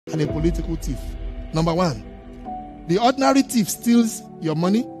and a political thief. Number one, the ordinary thief steals your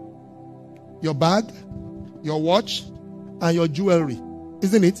money, your bag, your watch, and your jewelry,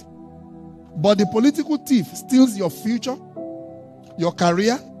 isn't it? But the political thief steals your future, your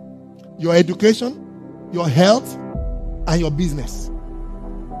career, your education, your health, and your business.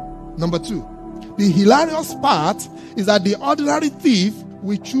 Number two, the hilarious part is that the ordinary thief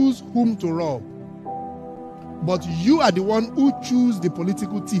will choose whom to rob. But you are the one who choose the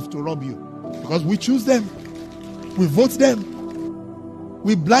political thief to rob you. Because we choose them. We vote them.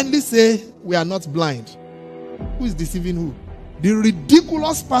 We blindly say we are not blind. Who is deceiving who? The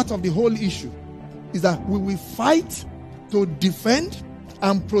ridiculous part of the whole issue is that we will fight to defend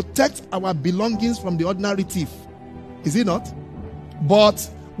and protect our belongings from the ordinary thief. Is it not? But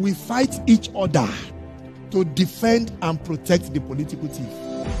we fight each other to defend and protect the political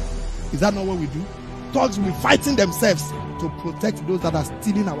thief. Is that not what we do? Thugs will be fighting themselves to protect those that are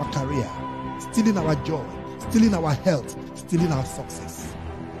stealing our career, stealing our joy, stealing our health, stealing our success.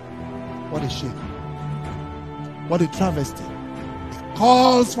 What a shame. What a travesty. It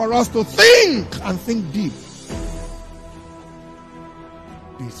calls for us to think and think deep.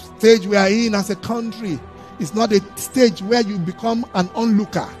 The stage we are in as a country is not a stage where you become an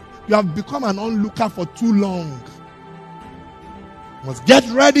onlooker. You have become an onlooker for too long. You must get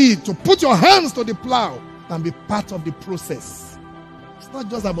ready to put your hands to the plow and be part of the process. It's not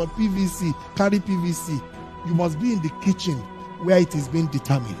just about PVC, carry PVC. You must be in the kitchen where it is being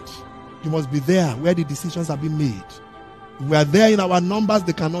determined. You must be there where the decisions are being made. If we are there in our numbers,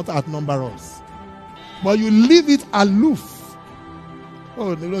 they cannot outnumber us. But you leave it aloof.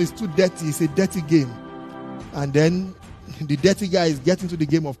 Oh, no, it's too dirty. It's a dirty game. And then the dirty guy is getting to the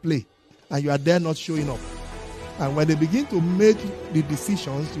game of play. And you are there not showing up. And when they begin to make the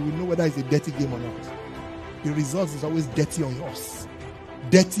decisions, you will know whether it's a dirty game or not. The result is always dirty on yours.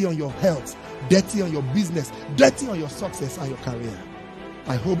 Dirty on your health. Dirty on your business. Dirty on your success and your career.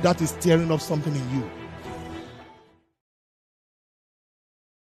 I hope that is stirring up something in you.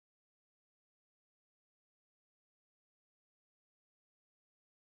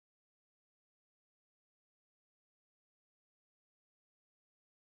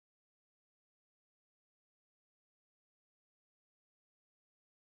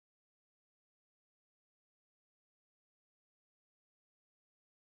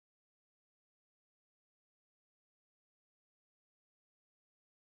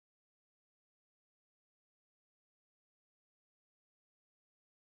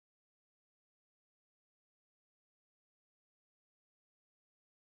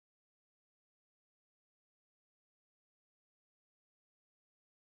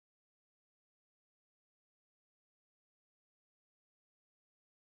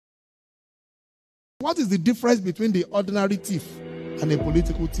 What is the difference between the ordinary thief and a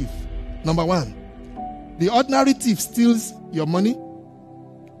political thief? Number one, the ordinary thief steals your money,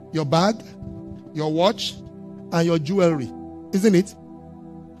 your bag, your watch, and your jewelry, isn't it?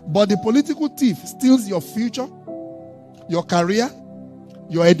 But the political thief steals your future, your career,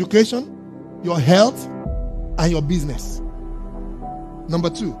 your education, your health, and your business.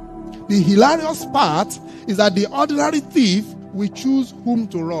 Number two, the hilarious part is that the ordinary thief will choose whom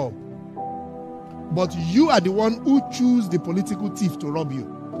to rob. But you are the one who choose the political thief to rob you.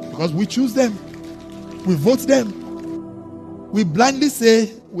 Because we choose them. We vote them. We blindly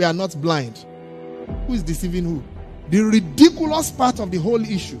say we are not blind. Who is deceiving who? The ridiculous part of the whole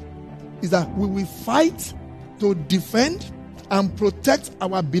issue is that we will fight to defend and protect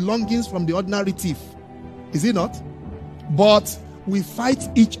our belongings from the ordinary thief. Is it not? But we fight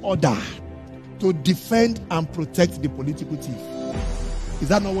each other to defend and protect the political thief. Is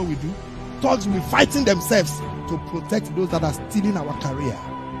that not what we do? Thugs will be fighting themselves to protect those that are stealing our career,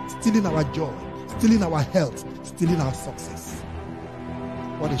 stealing our joy, stealing our health, stealing our success.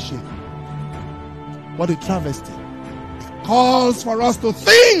 What a shame. What a travesty. It calls for us to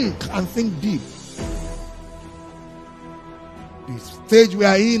think and think deep. The stage we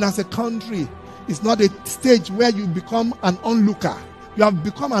are in as a country is not a stage where you become an onlooker. You have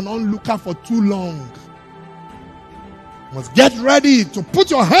become an onlooker for too long. You must get ready to put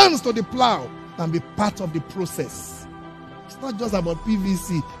your hands to the plow and be part of the process. It's not just about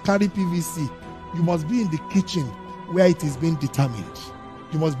PVC, carry PVC. You must be in the kitchen where it is being determined.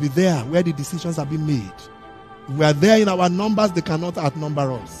 You must be there where the decisions are being made. If we are there in our numbers, they cannot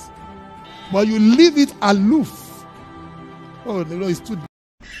outnumber us. But you leave it aloof. Oh, no, it's too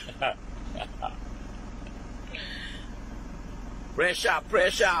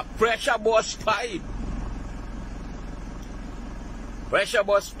Pressure boss fight. Pressure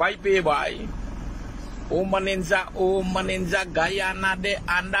boss fight, boy. Ninja, Guyana, the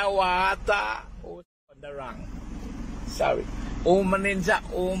underwater. Oh, the wrong. Sorry. Ninja,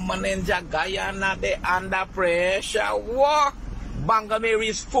 Guyana, the under pressure. Walk. Bangami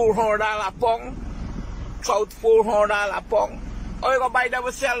is $400 a pound. Trout $400 a pound. Oh, you go buy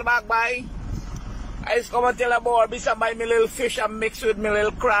that, sell back, buy. I just come and tell a boy, bisa buy me little fish and mix with me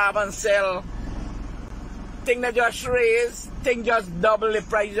little crab and sell. Thing that just raise, thing just double the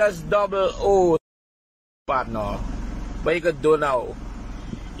price, just double. Oh, partner. What you could do now?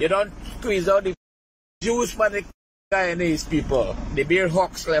 You don't squeeze out the juice for the Guyanese people. The beer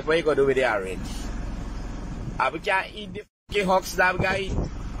hawks left, what you gonna do with the orange? We can't eat the fucking hawks that we can eat.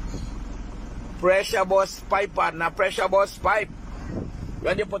 Pressure bus pipe, partner, pressure bus pipe.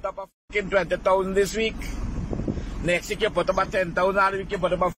 When you put up a fucking 20,000 this week, next week you put up a 10,000, other week you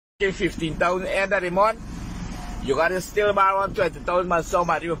put up a fucking 15,000 end of the month, you gotta still buy around 20,000, but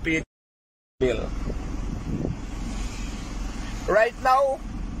somebody will pay the bill. Right now,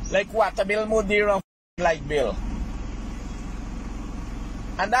 like water bill, more dear on light bill.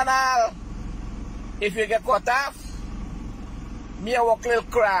 And then if you get cut off, me a walk little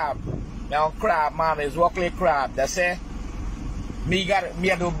crab. Now crab, mom, is walk little crab, that's it. Me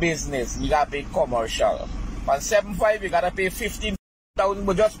a do business, you gotta pay commercial. On 7.5, you gotta pay 15,000,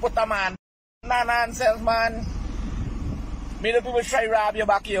 but just put a man. Nah, nonsense, man. Me the people try rob you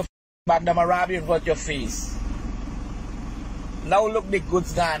back your back, them a rob you in front of your face. Now look the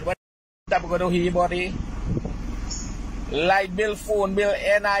goods gone. What I'm gonna do here, buddy? Light bill, phone bill,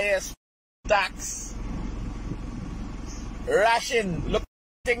 NIS, tax, ration. Look,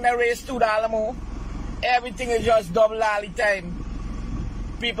 thing that raised $2 more. Everything is just double all the time.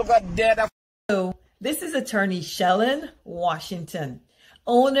 People got dead. So, this is attorney Shellen Washington,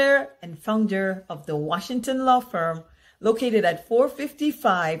 owner and founder of the Washington Law Firm, located at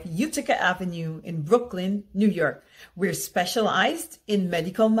 455 Utica Avenue in Brooklyn, New York. We're specialized in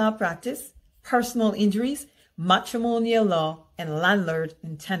medical malpractice, personal injuries, matrimonial law, and landlord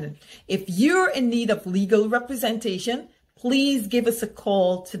and tenant. If you're in need of legal representation, please give us a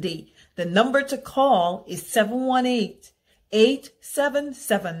call today. The number to call is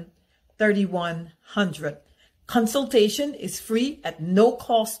 718-877-3100. Consultation is free at no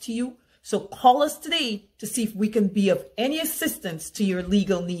cost to you. So call us today to see if we can be of any assistance to your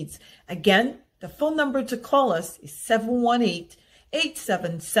legal needs. Again, the phone number to call us is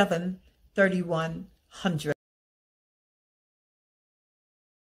 718-877-3100.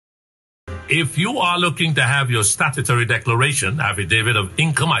 If you are looking to have your statutory declaration, affidavit of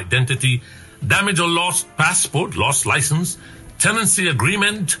income, identity, damage or lost passport, lost license, tenancy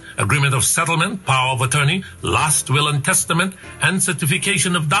agreement, agreement of settlement, power of attorney, last will and testament, and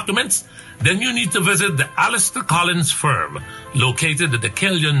certification of documents, then you need to visit the Alistair Collins firm, located at the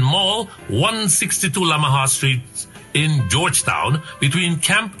Kellyan Mall, 162 Lamaha Street in Georgetown, between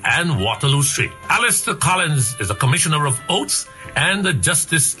Camp and Waterloo Street. Alistair Collins is a commissioner of oaths and a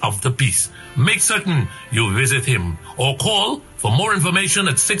justice of the peace. Make certain you visit him or call for more information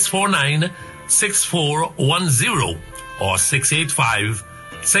at 649-6410 or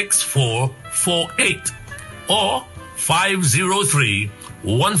 685-6448 or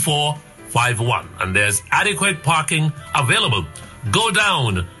 503-1451. And there's adequate parking available. Go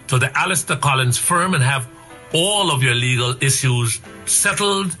down to the Alistair Collins firm and have all of your legal issues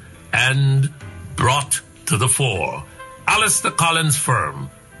settled and brought to the fore. Alistair Collins firm.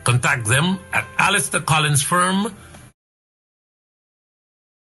 Contact them at Alistair Collins firm.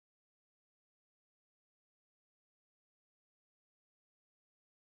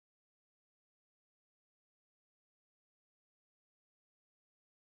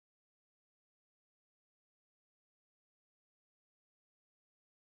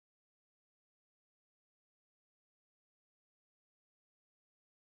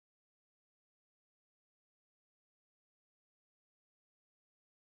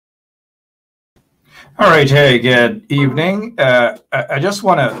 All right, hey, good evening. I just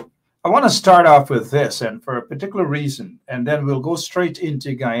want to start off with this, and for a particular reason, and then we'll go straight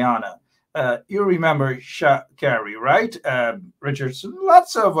into Guyana. You remember Carrie, right? Richardson,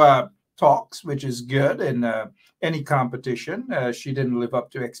 lots of talks, which is good in any competition. She didn't live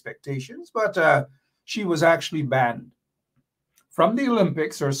up to expectations, but she was actually banned from the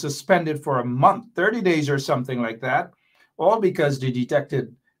Olympics or suspended for a month, 30 days or something like that, all because they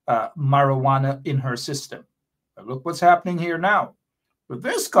detected marijuana in her system. But look what's happening here now with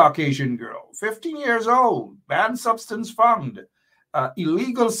this Caucasian girl, 15 years old, banned substance found,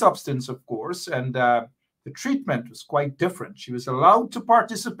 illegal substance, of course, and the treatment was quite different. She was allowed to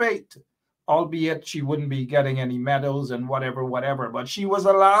participate albeit she wouldn't be getting any medals and whatever, but she was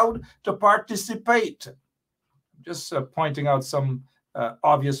allowed to participate. Just pointing out some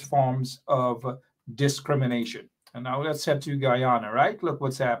obvious forms of discrimination. And now let's head to Guyana, right? Look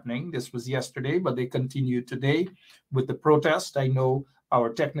what's happening. This was yesterday, but they continue today with the protest. I know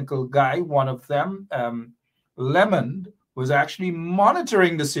our technical guy, one of them, Lemon, was actually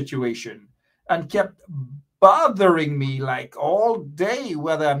monitoring the situation and kept bothering me like all day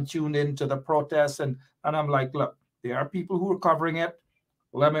whether I'm tuned into the protests. And I'm like, look, there are people who are covering it.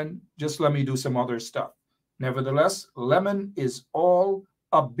 Lemon, just let me do some other stuff. Nevertheless, Lemon is all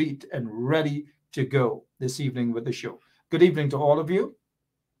upbeat and ready to go this evening with the show. Good evening to all of you,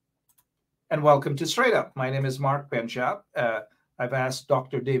 and welcome to Straight Up. My name is Mark Benchap. I've asked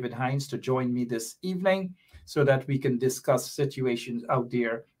Dr. David Hines to join me this evening so that we can discuss situations out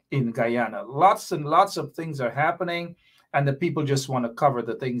there in Guyana. Lots and lots of things are happening, and the people just want to cover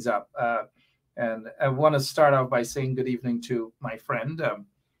the things up. And I want to start off by saying good evening to my friend,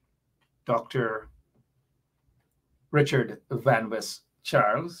 Dr. Richard Van West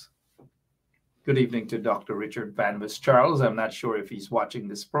Charles. Good evening to Dr. Richard Van West Charles. I'm not sure if he's watching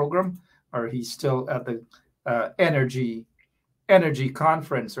this program or he's still at the energy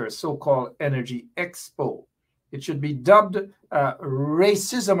conference, or so-called Energy Expo. It should be dubbed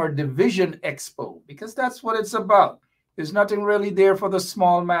Racism or Division Expo, because that's what it's about. There's nothing really there for the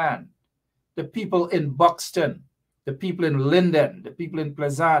small man. The people in Buxton, the people in Linden, the people in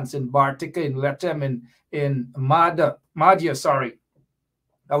Plaisance, in Bartica, in Lethem, in Madhya, sorry.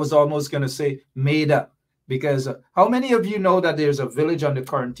 I was almost going to say Maida, because how many of you know that there's a village under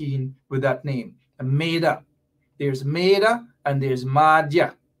quarantine with that name? Maida. There's Maida and there's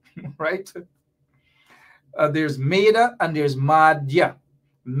Madhya, right? There's Maida and there's Madhya.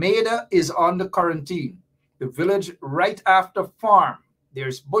 Maida is on the quarantine. The village right after Farm.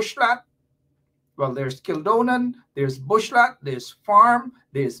 There's Bushlat. Well, there's Kildonan, there's Bushlat, there's Farm,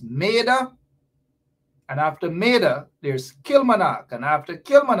 there's Maida. And after Maida, there's Kilmarnock. And after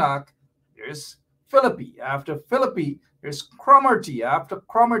Kilmarnock, there's Philippi. After Philippi, there's Cromarty. After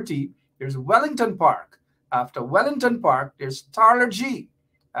Cromarty, there's Wellington Park. After Wellington Park, there's Tarlagy.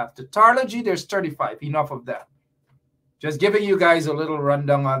 After Tarlagy, there's 35. Enough of that. Just giving you guys a little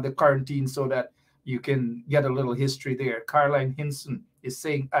rundown on the quarantine so that you can get a little history there. Caroline Hinson is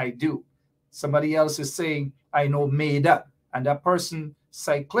saying, I do. Somebody else is saying, I know Maida. And that person,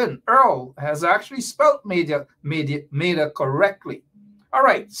 Cyclin Earl, has actually spelled Maida correctly. All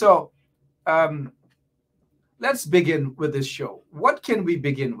right, so let's begin with this show. What can we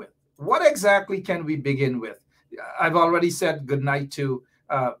begin with? What exactly can we begin with? I've already said goodnight to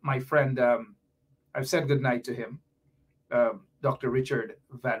my friend. I've said goodnight to him, Dr. Richard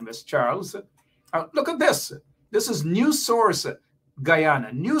Van West Charles. Look at this. This is News Source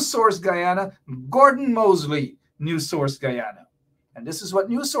Guyana. News Source Guyana, Gordon Mosley, News Source Guyana. And this is what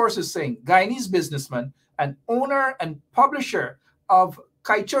News Source is saying. Guyanese businessman and owner and publisher of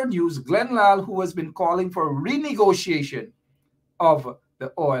Kaicher News, Glenn Lal, who has been calling for renegotiation of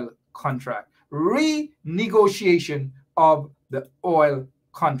the oil contract. Renegotiation of the oil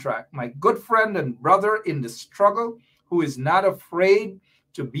contract. My good friend and brother in the struggle, who is not afraid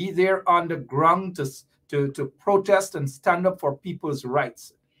to be there on the ground to protest and stand up for people's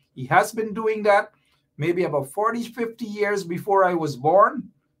rights. He has been doing that maybe about 40, 50 years before I was born.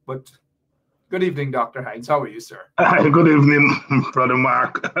 But good evening, Dr. Hines. How are you, sir? Good evening, Brother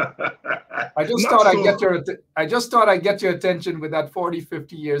Mark. I just thought I'd get your attention with that 40,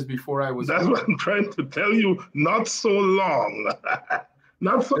 50 years before I was born. That's what I'm trying to tell you. Not so long.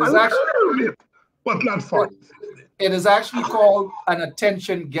 Not so long, but not 40. It is actually called an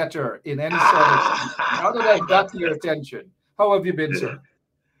attention getter in any sort of. Now that I've got your attention, how have you been, sir?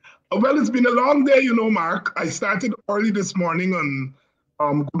 Well, it's been a long day, you know, Mark. I started early this morning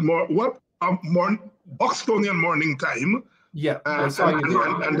on Buxtonian morning time. Yeah,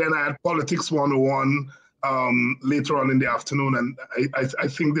 and then I had Politics 101 later on in the afternoon, and I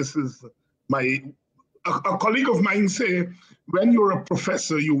think this is a colleague of mine say, when you're a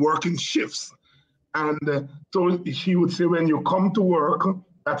professor, you work in shifts. And so he would say, when you come to work,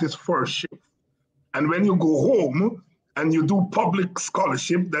 that is first shift. And when you go home and you do public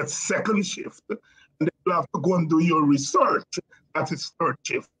scholarship, that's second shift. And then you have to go and do your research, that is third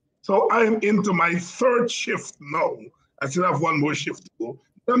shift. So I am into my third shift now. I still have one more shift to go.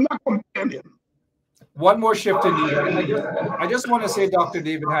 I'm not complaining. One more shift in the I just want to say, Dr.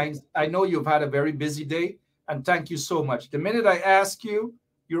 David Hines, I know you've had a very busy day, and thank you so much. The minute I ask you,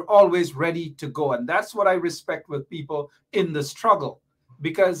 you're always ready to go. And that's what I respect with people in the struggle,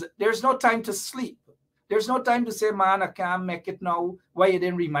 because there's no time to sleep. There's no time to say, man, I can't make it now. Why you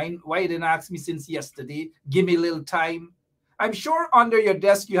didn't ask me since yesterday? Give me a little time. I'm sure under your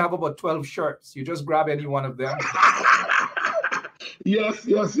desk you have about 12 shirts. You just grab any one of them. Yes.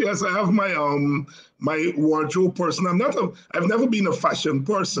 I have my wardrobe person. I've never been a fashion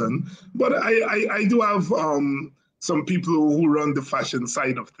person, but I do have some people who run the fashion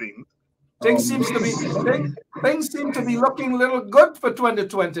side of things. Things seem to be looking a little good for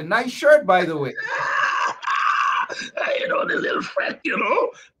 2020. Nice shirt, by the way. You know, the little freck, you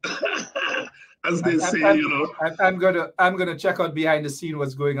know, as they say, you know. I'm gonna check out behind the scene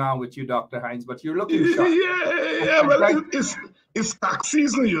what's going on with you, Dr. Hines. But you're looking sharp. Yeah. Well, it's tax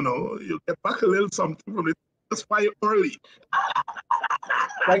season, you know. You get back a little something from it. That's why early.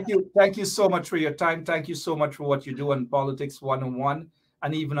 Thank you so much for your time. Thank you so much for what you do on Politics 101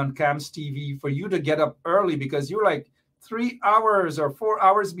 and even on CAMS TV, for you to get up early, because you're like 3 hours or 4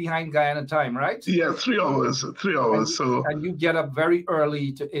 hours behind Guyana time, right? Yeah, 3 hours. And you get up very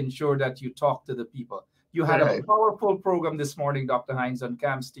early to ensure that you talk to the people. You had a powerful program this morning, Dr. Hines, on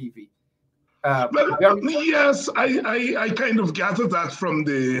CAMS TV. Yes, I kind of gathered that from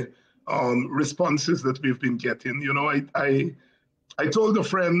the responses that we've been getting. You know, I told a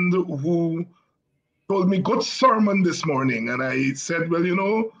friend who told me, good sermon this morning. And I said, well, you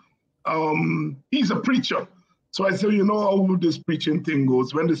know, he's a preacher. So I said, you know how this preaching thing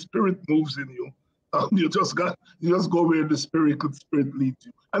goes. When the Spirit moves in you, you just go where the Spirit leads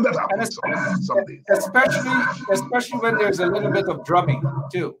you. And that happens some days. Especially when there's a little bit of drumming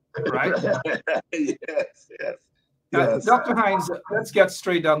too, right? Yes. Dr. Hines, let's get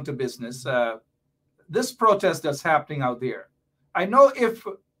straight down to business. This protest that's happening out there, I know if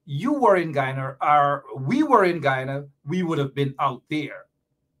you were in Guyana or we were in Guyana, we would have been out there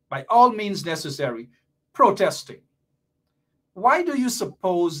by all means necessary protesting. Why do you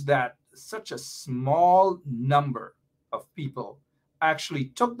suppose that such a small number of people actually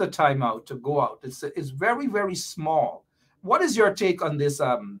took the time out to go out? It's very, very small. What is your take on this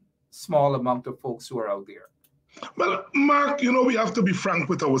small amount of folks who are out there? Well, Mark, you know, we have to be frank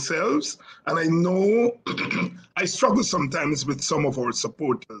with ourselves. And I know I struggle sometimes with some of our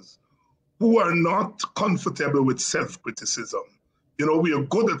supporters who are not comfortable with self-criticism. You know, we are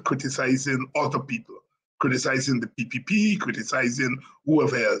good at criticizing other people, criticizing the PPP, criticizing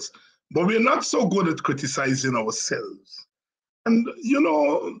whoever else. But we're not so good at criticizing ourselves. And, you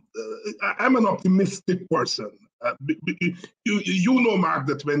know, I'm an optimistic person. You know, Mark,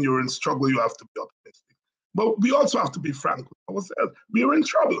 that when you're in struggle, you have to be optimistic. But we also have to be frank with ourselves. We are in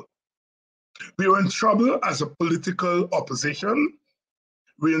trouble. We are in trouble as a political opposition.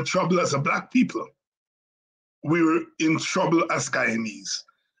 We're in trouble as a Black people. We're in trouble as Guyanese.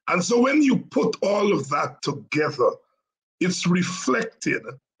 And so when you put all of that together, it's reflected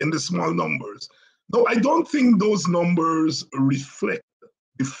in the small numbers. No, I don't think those numbers reflect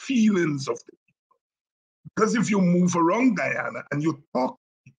the feelings of the people. Because if you move around Guyana and you talk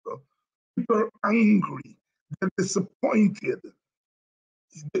to people are angry, they're disappointed.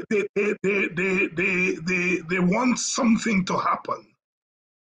 They want something to happen.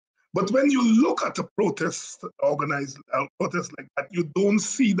 But when you look at a protest, organized protest like that, you don't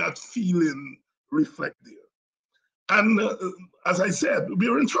see that feeling reflect there. And as I said,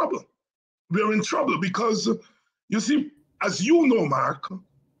 we're in trouble. We're in trouble because, you see, as you know, Mark,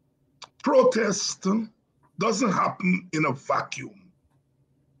 protest doesn't happen in a vacuum.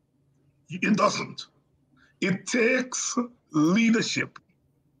 It doesn't. It takes leadership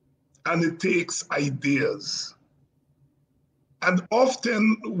and it takes ideas. And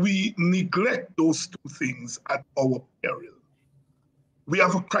often we neglect those two things at our peril. We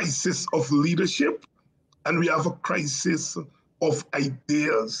have a crisis of leadership and we have a crisis of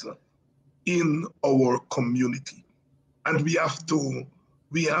ideas in our community. And we have to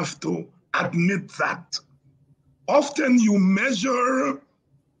admit that. Often you measure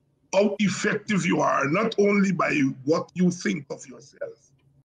how effective you are, not only by what you think of yourself,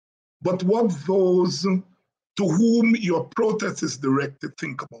 but what those to whom your protest is directed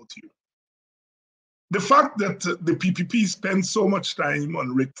think about you. The fact that the PPP spends so much time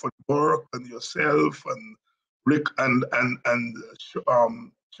on Rick Ford Burke and yourself and Rick and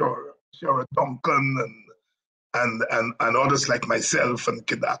Shara Duncan and others like myself and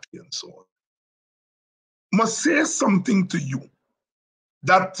Kedaki and so on, must say something to you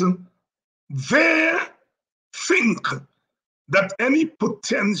that they think that any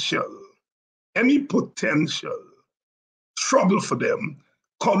potential trouble for them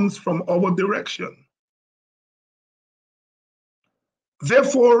comes from our direction.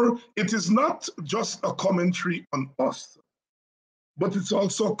 Therefore, it is not just a commentary on us, but it's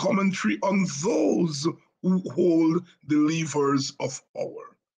also a commentary on those who hold the levers of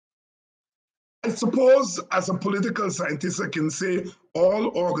power. I suppose as a political scientist, I can say all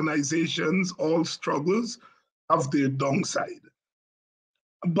organizations, all struggles have their downside.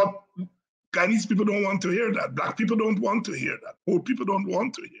 But Guyanese people don't want to hear that. Black people don't want to hear that. Poor people don't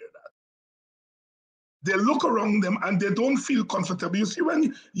want to hear that. They look around them and they don't feel comfortable. You see,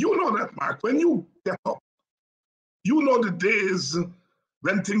 when you know that, Mark, when you get up, you know the days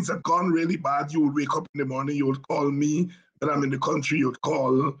when things have gone really bad, you would wake up in the morning, you would call me. When I'm in the country, you would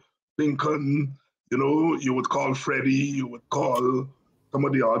call Lincoln, you know, you would call Freddie, you would call some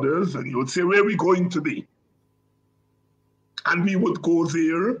of the others, and you would say, where are we going today? And we would go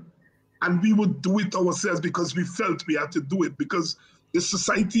there and we would do it ourselves because we felt we had to do it because the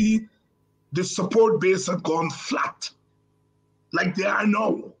society, the support base had gone flat like they are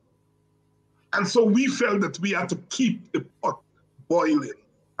now. And so we felt that we had to keep the pot boiling.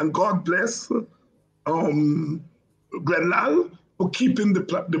 And God bless Glenlal for keeping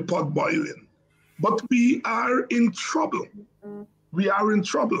the pot boiling. But we are in trouble. We are in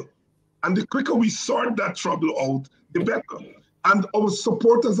trouble. And the quicker we sort that trouble out, the better. And our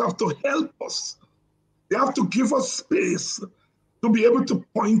supporters have to help us. They have to give us space to be able to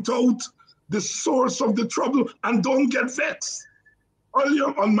point out the source of the trouble and don't get vexed.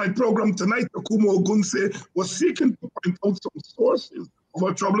 Earlier on my program tonight, Akumo Ogunse was seeking to point out some sources of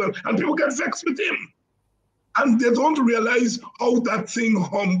our trouble, and people get vexed with him. And they don't realize how that thing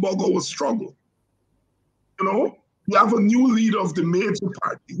humbug our struggle. You know, we have a new leader of the major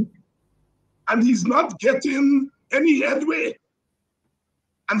party, and he's not getting any headway.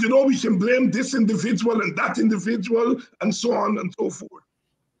 And you know, we can blame this individual and that individual and so on and so forth.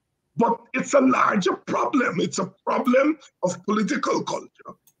 But it's a larger problem. It's a problem of political culture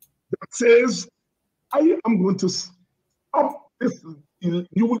that says, I am going to stop this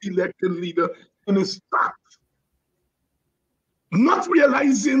newly elected leader in his tracks, not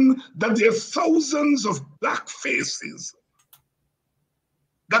realizing that there are thousands of black faces,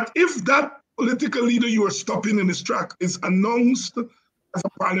 that if that political leader you are stopping in his track is announced as a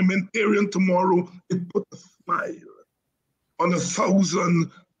parliamentarian tomorrow, it puts a smile on 1,000,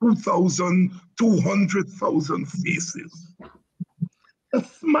 2,000, 200,000 faces. A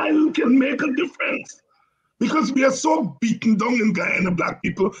smile can make a difference because we are so beaten down in Guyana, black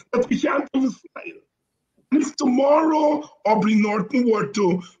people, that we can't have a smile. And if tomorrow Aubrey Norton were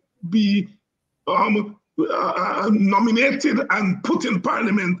to be nominated and put in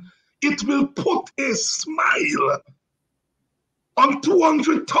parliament, it will put a smile on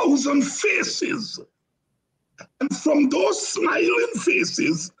 200,000 faces. And from those smiling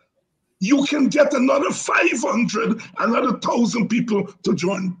faces, you can get another 500, another 1,000 people to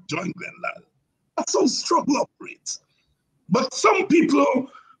join Glenlal. That's how struggle operates. But some people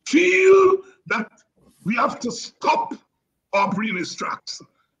feel that we have to stop Aubrey in his tracks.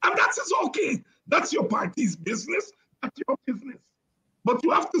 And that is okay. That's your party's business. That's your business. But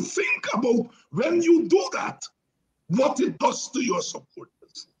you have to think about when you do that, what it does to your supporters.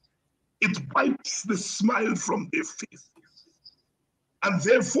 It wipes the smile from their faces. And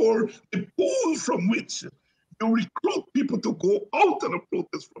therefore, the pool from which you recruit people to go out on a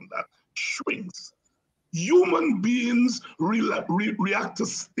protest from that shrinks. Human beings react to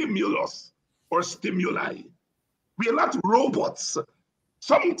stimulus or stimuli. We are not robots.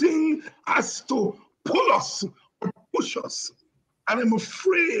 Something has to pull us or push us. And I'm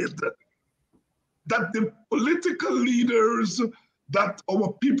afraid that the political leaders that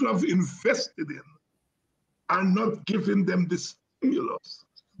our people have invested in are not giving them the stimulus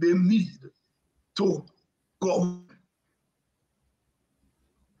they need to go.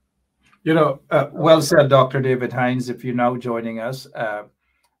 You know, well said, Dr. David Hines. If you're now joining us,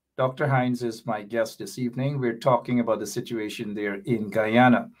 Dr. Hines is my guest this evening. We're talking about the situation there in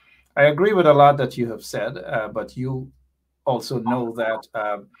Guyana. I agree with a lot that you have said, but you also know that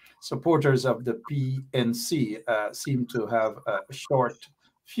supporters of the PNC seem to have a short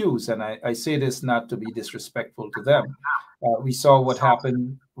fuse. And I say this not to be disrespectful to them. We saw what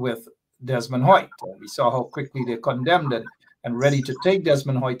happened with Desmond Hoyt. We saw how quickly they condemned it and ready to take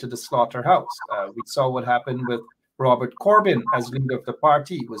Desmond Hoyt to the slaughterhouse. We saw what happened with Robert Corbyn as leader of the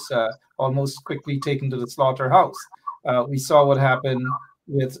party, was almost quickly taken to the slaughterhouse. We saw what happened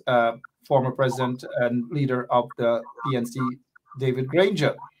with former president and leader of the PNC, David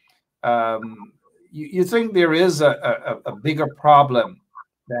Granger. You think there is a bigger problem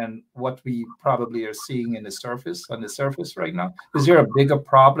than what we probably are seeing on the surface right now? Is there a bigger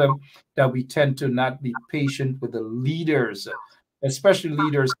problem that we tend to not be patient with the leaders, especially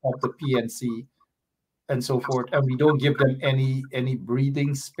leaders of the PNC, and so forth, and we don't give them any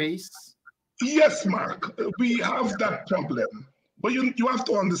breathing space? Yes, Mark, we have that problem. But you have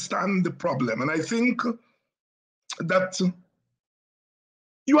to understand the problem. And I think that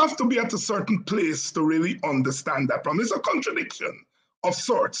you have to be at a certain place to really understand that problem. It's a contradiction of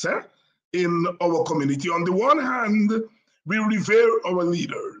sorts in our community. On the one hand, we revere our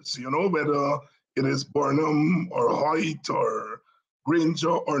leaders, whether it is Burnham or Hoyt or Granger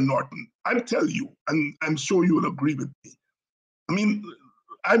or Norton. I'll tell you, and I'm sure you will agree with me. I mean,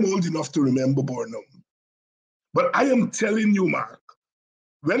 I'm old enough to remember Burnham. But I am telling you, Mark,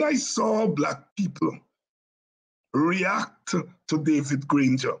 when I saw Black people react to David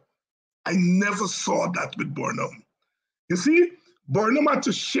Granger, I never saw that with Burnham. You see, Burnham had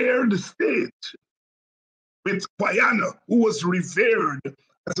to share the stage with Guyana, who was revered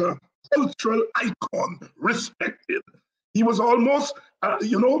as a cultural icon, respected. He was almost, a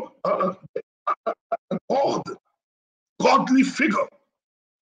godly figure.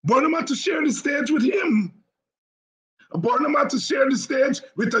 Burnham had to share the stage with him. Burnham had to share the stage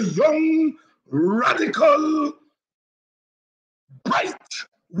with a young, radical, bright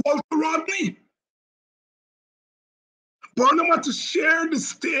Walter Rodney. Burnham had to share the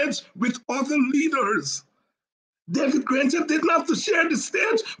stage with other leaders. David Granger didn't have to share the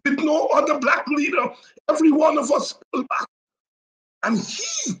stage with no other Black leader. Every one of us pulled back. And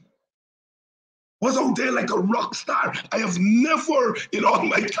he was out there like a rock star. I have never, in all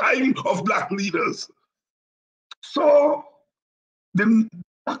my time of Black leaders, saw the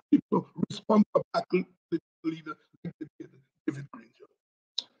Black people respond to a Black leader like David Granger.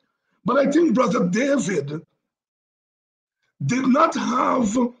 But I think Brother David did not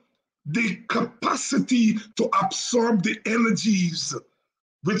have the capacity to absorb the energies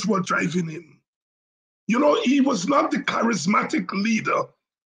which were driving him. He was not the charismatic leader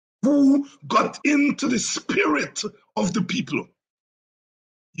who got into the spirit of the people.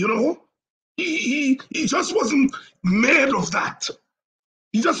 He just wasn't made of that.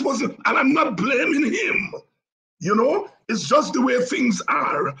 He just wasn't, and I'm not blaming him. It's just the way things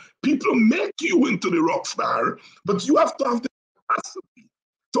are. People make you into the rock star, but you have to have the capacity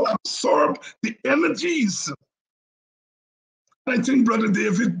to absorb the energies. And I think Brother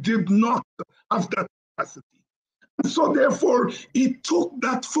David did not have that capacity. And so therefore, he took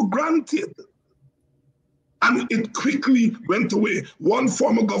that for granted. And it quickly went away. One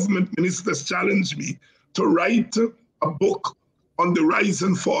former government minister challenged me to write a book on the rise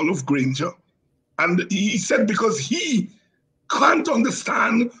and fall of Granger. And he said because he can't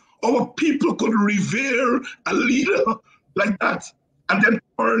understand how people could revere a leader like that and then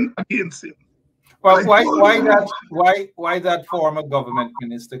turn against him. Well, why that former government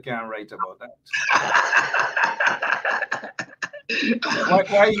minister can't write about that?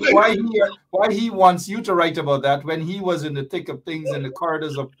 why he wants you to write about that when he was in the thick of things in the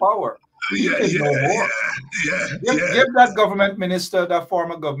corridors of power? Give that government minister, that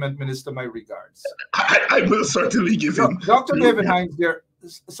former government minister, my regards. I will certainly give him. Dr. David Hines, there are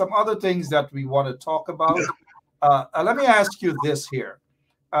some other things that we want to talk about. Let me ask you this here.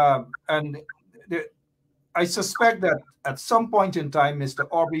 I suspect that at some point in time, Mr.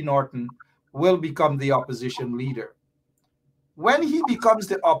 Aubrey Norton will become the opposition leader. When he becomes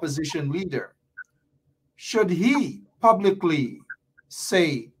the opposition leader, should he publicly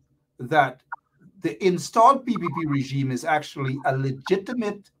say that the installed PPP regime is actually a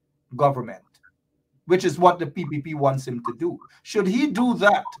legitimate government, which is what the PPP wants him to do? Should he do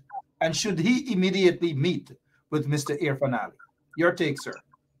that? And should he immediately meet with Mr. Irfan Ali? Your take, sir.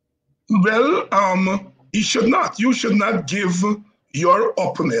 Well, he should not. You should not give your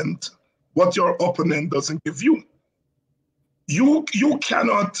opponent what your opponent doesn't give you. You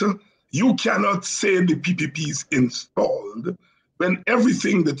cannot say the PPP is installed when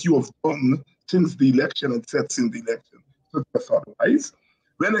everything that you have done since the election and sets in the election suggests otherwise.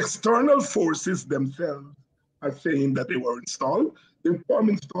 When external forces themselves are saying that they were installed, the term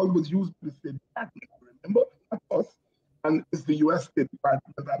installed was used by the State Department, remember? Not us. And it's the US State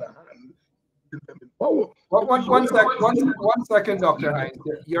Department on the other hand. One second, Dr. Hines.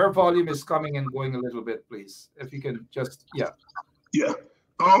 Your volume is coming and going a little bit, please. If you can just, Yeah.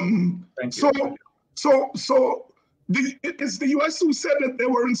 Thank you. So it's the US who said that they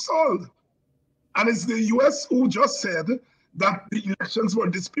were installed. And it's the US who just said that the elections were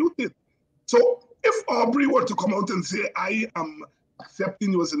disputed. So if Aubrey were to come out and say, I am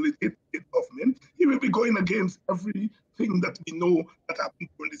accepting you as a legitimate government, he will be going against everything that we know that happened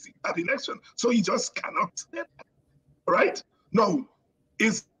during that election. So he just cannot say that. Right? Now,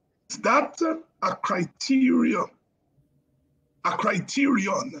 is that a criterion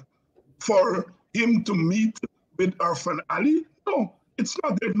for him to meet with Irfan Ali? No, it's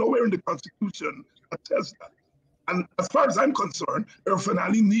not there. Nowhere in the Constitution that says that. And as far as I'm concerned, Irfan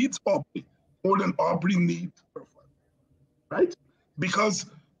Ali needs Aubrey more than Aubrey needs Irfan, right? Because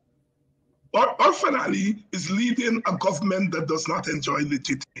Irfan Ali is leading a government that does not enjoy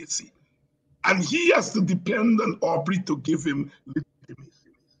legitimacy. And he has to depend on Aubrey to give him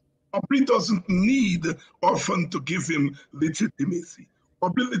legitimacy. Aubrey doesn't need Irfan to give him legitimacy.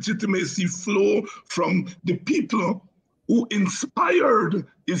 Aubrey legitimacy flow from the people who inspired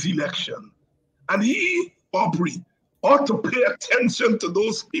his election. And he, Aubrey, ought to pay attention to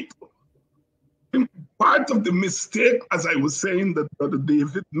those people. And part of the mistake, as I was saying, that Brother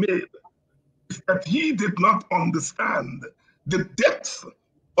David made, is that he did not understand the depth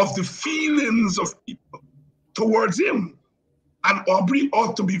of the feelings of people towards him. And Aubrey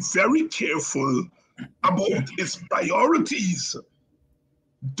ought to be very careful about his priorities.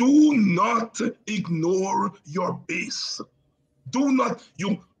 Do not ignore your base. Do not,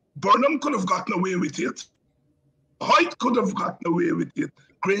 Burnham could have gotten away with it. Hoyt could have gotten away with it.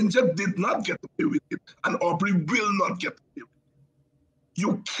 Granger did not get away with it, and Aubrey will not get away with it.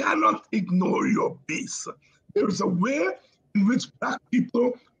 You cannot ignore your base. There is a way in which Black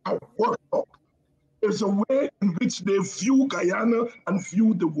people are worked up. There's a way in which they view Guyana and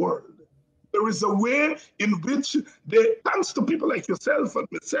view the world. There is a way in which they, thanks to people like yourself and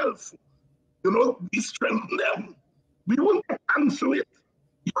myself, we strengthen them. We won't answer it,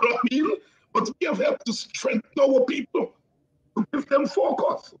 you know what I mean? But we have helped to strengthen our people, to give them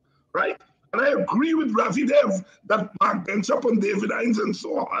focus, right? And I agree with Ravi Dev that Mark Bishop and David Hines and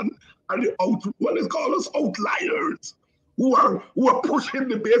so on are the what is called us outliers who are pushing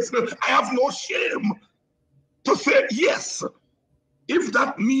the base. I have no shame to say yes. If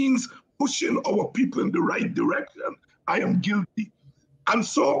that means pushing our people in the right direction, I am guilty. And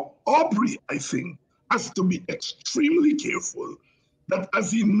so Aubrey, I think, has to be extremely careful that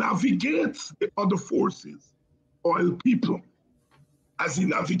as he navigates the other forces, oil people, as he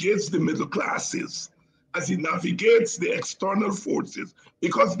navigates the middle classes, as he navigates the external forces,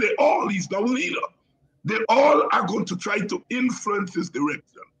 because he's now leader, they all are going to try to influence his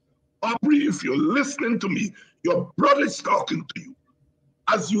direction. Aubrey, if you're listening to me, your brother is talking to you.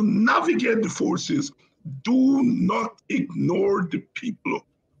 As you navigate the forces, do not ignore the people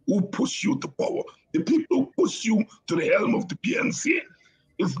who push you to power. The people who push you to the helm of the PNC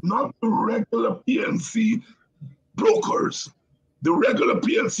is not the regular PNC brokers. The regular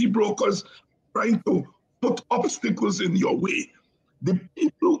PNC brokers trying to put obstacles in your way. The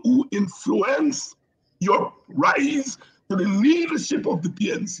people who influence your rise to the leadership of the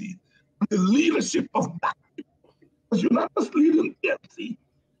PNC, the leadership of Black people. Because you're not just leading PNC,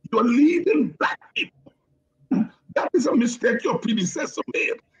 you're leading Black people. That is a mistake your predecessor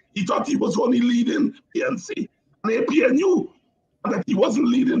made. He thought he was only leading PNC and APNU, and that he wasn't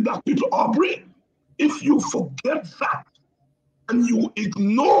leading Black people. Aubrey, if you forget that and you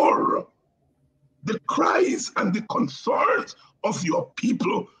ignore the cries and the concerns of your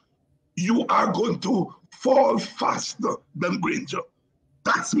people, you are going to fall faster than Granger.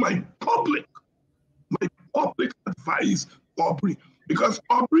 That's my public advice, Aubrey. Because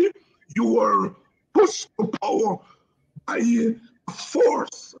Aubrey, you were pushed to power by a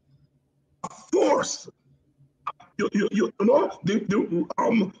force.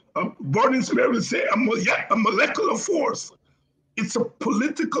 Burning Spear will say a molecular force. It's a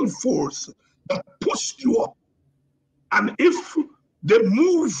political force that pushed you up. And if they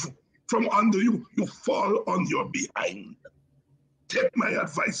move from under you, you fall on your behind. Take my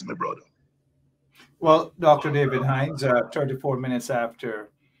advice, my brother. Well, Dr. David Hines, 34 minutes after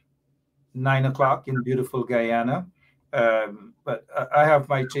 9 o'clock in beautiful Guyana. But I have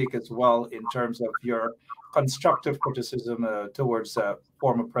my take as well in terms of your constructive criticism towards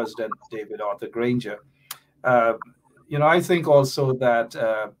former President David Arthur Granger. I think also that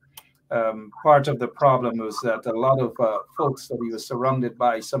part of the problem was that a lot of folks that he was surrounded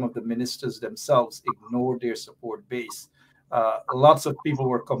by, some of the ministers themselves, ignored their support base. Lots of people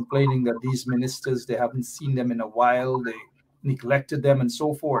were complaining that these ministers, they haven't seen them in a while, they neglected them and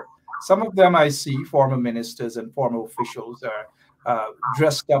so forth. Some of them I see, former ministers and former officials, are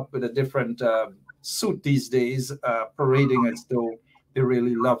dressed up with a different suit these days, parading as though they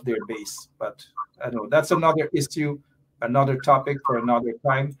really love their base. But I know that's another issue, another topic for another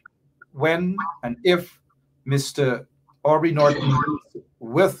time. When and if Mr. Aubrey Norton meets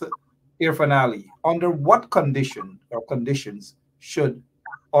with Irfan Ali, under what condition or conditions should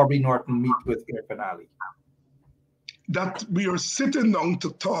Aubrey Norton meet with Irfan Ali? That we are sitting down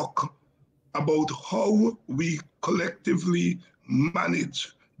to talk about how we collectively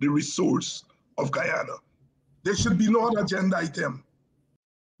manage the resource of Guyana. There should be no other agenda item.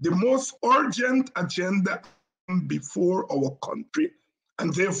 The most urgent agenda before our country,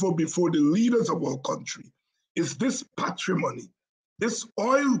 and therefore before the leaders of our country, is this patrimony, this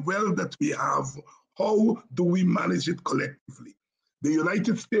oil well that we have. How do we manage it collectively? The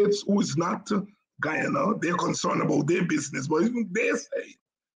United States, who is not Guyana, they're concerned about their business, but even they say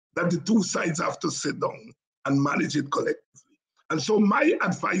that the two sides have to sit down and manage it collectively. And so my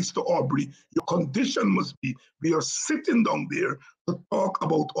advice to Aubrey, your condition must be, we are sitting down there to talk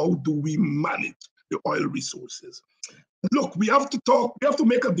about how do we manage the oil resources. Look, we have to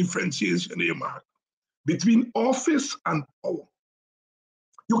make a differentiation here, Mark, between office and power.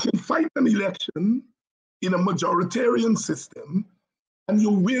 You can fight an election in a majoritarian system and you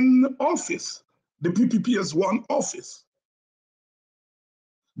win office. The PPP has won office.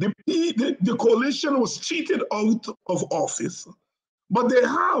 The coalition was cheated out of office, but they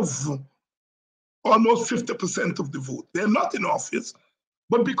have almost 50% of the vote. They're not in office,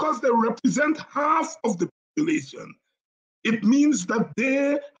 but because they represent half of the population, it means that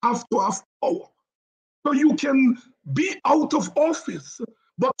they have to have power. So you can be out of office,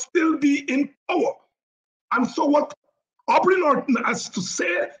 but still be in power. And so what Aubrey Norton has to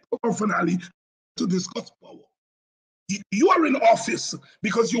say finally to discuss power. You are in office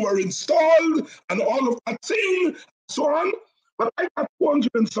because you were installed and all of that thing, and so on. But I got 200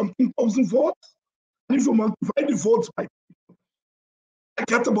 and something thousand votes. And if you multiply the votes by people, I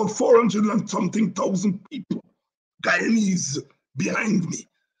got about 400 and something thousand people, Guyanese, behind me.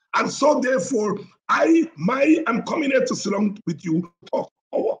 And so therefore, I'm coming here to sit down with you to talk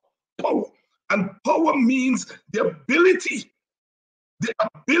power. And power means the ability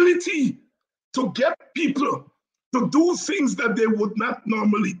to get people to do things that they would not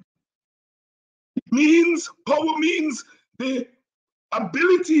normally do. Power means the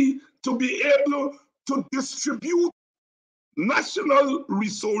ability to be able to distribute national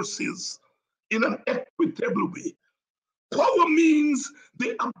resources in an equitable way. Power means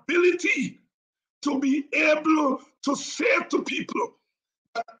the ability to be able to say to people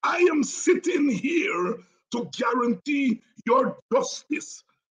that I am sitting here to guarantee your justice.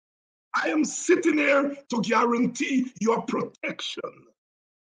 I am sitting here to guarantee your protection.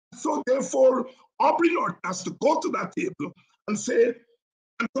 So therefore, Aubrey Norton has to go to that table and say,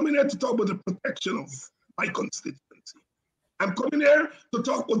 I'm coming here to talk about the protection of my constituency. I'm coming here to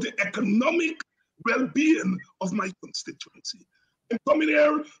talk about the economic well-being of my constituency. I'm coming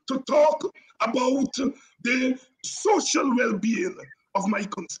here to talk about the social well-being of my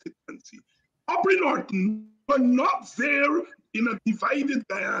constituency. Aubrey Norton, you're not there in a divided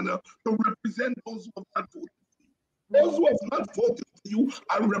Guyana to represent those who have not voted for you. Those who have not voted for you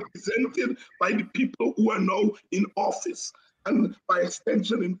are represented by the people who are now in office and by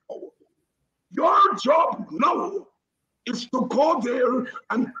extension in power. Your job now is to go there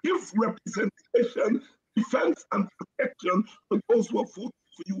and give representation, defense, and protection to those who have voted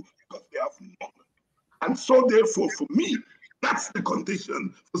for you because they have none. And so therefore, for me, that's the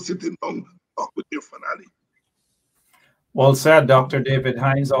condition for sitting down with your finale. Well said, Dr. David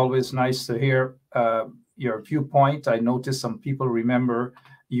Hines. Always nice to hear your viewpoint. I noticed some people remember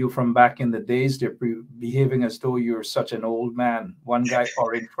you from back in the days. They're behaving as though you're such an old man. One guy,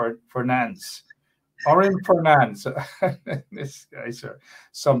 Orin Fernandez. Orin Fernandez. This guy's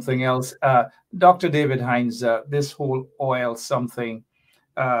something else. Dr. David Hines, this whole oil something.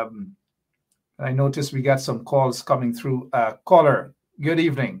 I noticed we got some calls coming through. Caller, good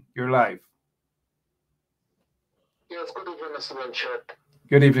evening. You're live. Yes, good evening, Mr. Winchett.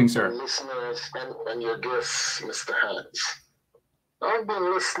 Good evening, sir. And listeners and your guests, Mr. Hines. I've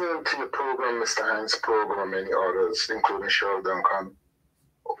been listening to your program, Mr. Hines' program, and many others, including Cheryl Duncan,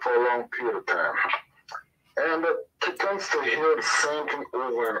 for a long period of time. And it tends to hear the same thing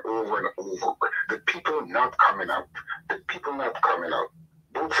over and over and over. The people not coming out. The people not coming out.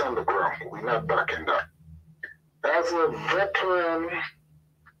 Boots on the ground. We're not backing that. As a veteran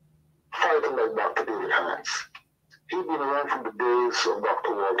fighter like Dr. David Hines, he's been around from the days of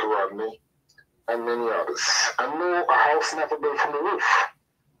Dr. Walter Rodney and many others. I know a house never built from the roof.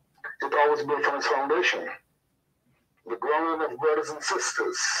 It always built from its foundation. The grounding of brothers and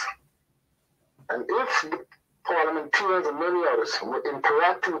sisters. And if the parliamentarians and many others were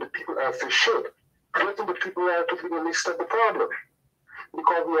interacting with the people as they should, getting the people out to be the least of the problem.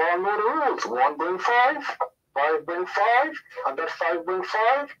 Because we all know the rules. 1 bring 5, 5 bring 5, and that 5 bring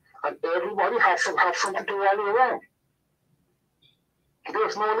 5, and everybody has to have something to rally around.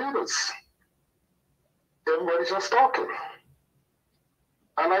 There's no leaders. Everybody's just talking.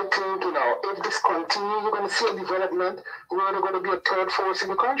 And I think, if this continues, you're going to see a development where there's going to be a third force in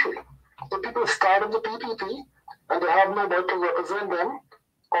the country. The people started the PPP, and they have nobody to represent them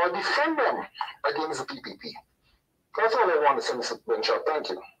or defend them against the PPP. That's all I want to say, Mr. Benshaw. Thank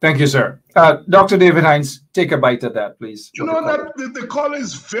you. Thank you, sir. Dr. David Hines, take a bite of that, please. You know that the caller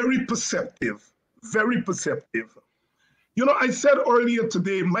is very perceptive, very perceptive. You know, I said earlier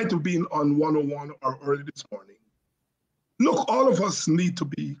today, might have been on 101 or early this morning. Look, all of us need to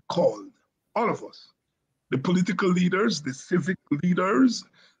be called, all of us. The political leaders, the civic leaders,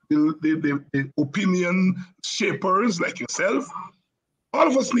 the opinion shapers like yourself, all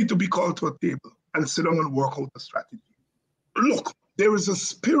of us need to be called to a table and sit down and work out a strategy. Look, there is a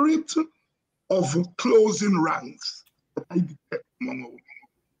spirit of closing ranks that I detect among our people.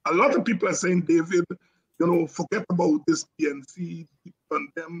 A lot of people are saying, David, you know, forget about this PNC, on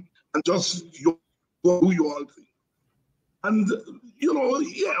them, and just do your thing. And, you know,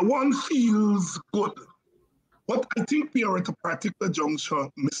 yeah, one feels good. But I think we are at a particular juncture,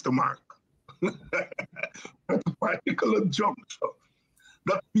 Mr. Mark, at a particular juncture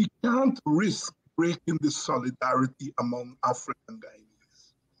that we can't risk breaking the solidarity among African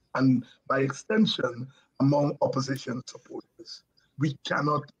Guyanese and by extension among opposition supporters. We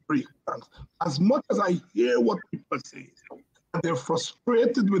cannot break ranks. As much as I hear what people say, they're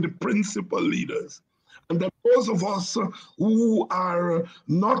frustrated with the principal leaders, and that those of us who are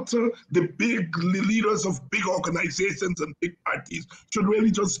not the big leaders of big organizations and big parties should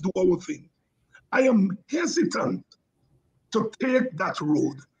really just do our thing. I am hesitant to take that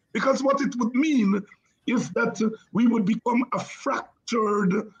road, because what it would mean is that we would become a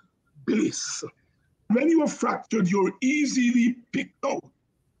fractured base. When you are fractured, you're easily picked out.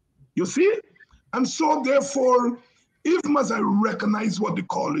 You see? And so therefore, even as I recognize what the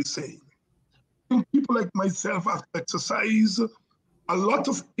call is saying, people like myself have to exercise a lot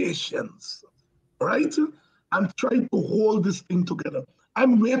of patience, right? And try to hold this thing together.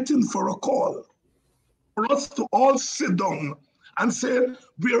 I'm waiting for a call for us to all sit down and say,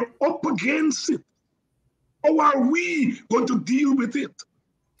 we're up against it. How are we going to deal with it?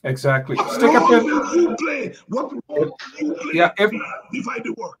 Exactly. What Stick up role will you play? What role will you play? Yeah, divide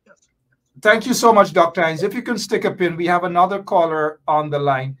the work. Yes. Thank you so much, Dr. Hines. If you can stick a pin, we have another caller on the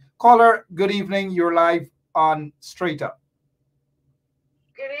line. Caller, good evening. You're live on Straight Up.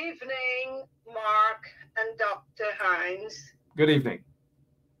 Good evening, Mark and Dr. Hines. Good evening.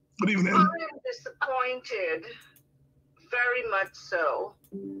 Good evening. I am disappointed, very much so,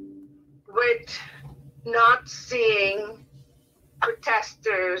 with not seeing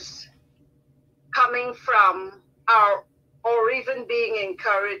protesters coming from or even being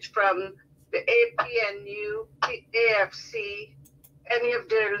encouraged from the APNU, AFC, any of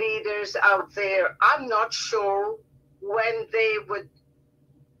their leaders out there. I'm not sure when they would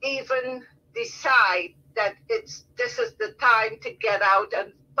even decide that this is the time to get out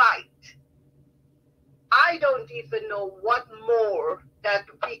and fight. I don't even know what more that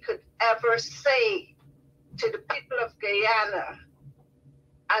we could ever say to the people of Guyana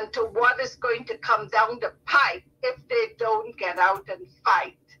and to what is going to come down the pipe if they don't get out and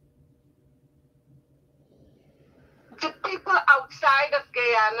fight. The people outside of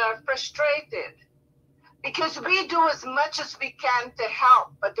Guyana are frustrated because we do as much as we can to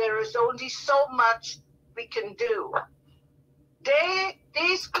help, but there is only so much we can do.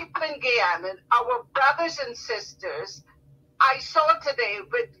 These people in Guyana, our brothers and sisters, I saw today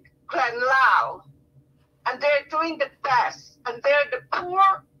with Glenn Lau, and they're doing the best, and they're the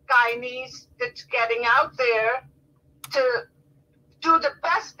poor Guyanese that's getting out there to do the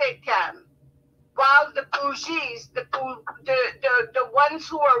best they can, while the bourgeois, the ones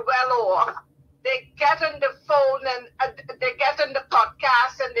who are well off, they get on the phone and they get on the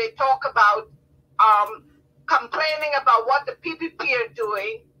podcast and they talk about complaining about what the PPP are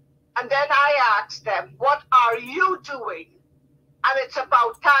doing, and then I ask them, what are you doing? And it's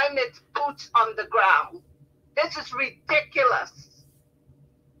about time it's boots on the ground. This is ridiculous.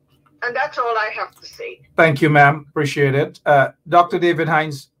 And that's all I have to say. Thank you, ma'am. Appreciate it. Dr. David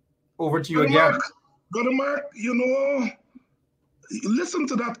Hines, over to you again. Mark, you know, listen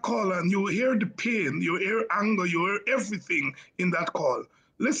to that call and you hear the pain, you hear anger, you hear everything in that call.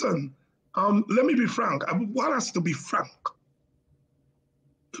 Listen, let me be frank. I want us to be frank.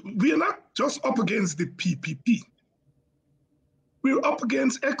 We are not just up against the PPP. We're up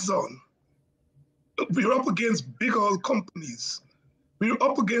against Exxon. We're up against big oil companies. We're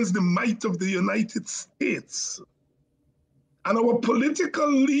up against the might of the United States. And our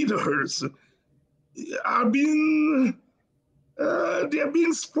political leaders are being, they're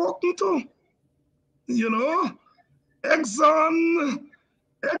being spoken to. You know, Exxon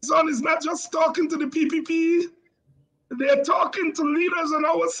is not just talking to the PPP. They're talking to leaders on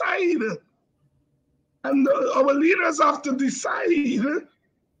our side. And our leaders have to decide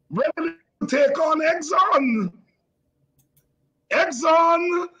whether to take on Exxon.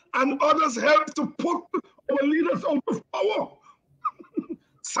 Exxon and others help to put our leaders out of power.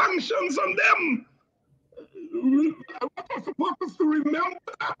 Sanctions on them. I want us supposed to remember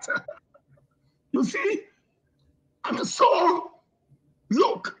that. You see? And so,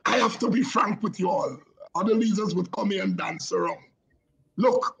 look, I have to be frank with you all. Other leaders would come here and dance around.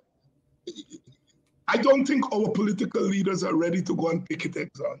 Look, I don't think our political leaders are ready to go and picket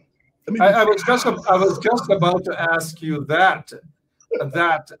Exxon. I was just about to ask you that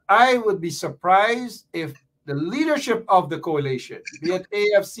I would be surprised if the leadership of the coalition, be it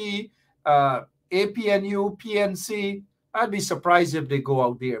AFC, APNU, PNC, I'd be surprised if they go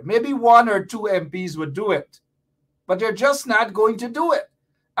out there. Maybe 1 or 2 MPs would do it, but they're just not going to do it.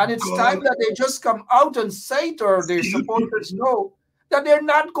 And it's time that they just come out and say it, or their supporters know that they're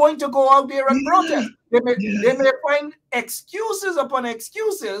not going to go out there and protest. They may find excuses upon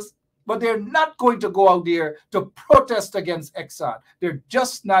excuses, but they're not going to go out there to protest against Exxon. They're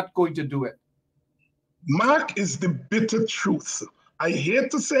just not going to do it. Mark, is the bitter truth. I hate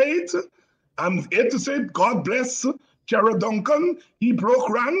to say it. I'm here to say it. God bless Jared Duncan. He broke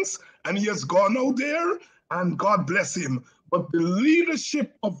ranks and he has gone out there, and God bless him. But the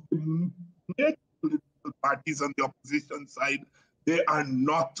leadership of the political parties on the opposition side, they are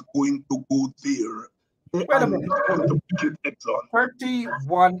not going to go there. They Wait a are minute. not going to picket Exxon.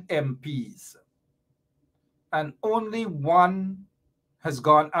 31 MPs, and only 1 has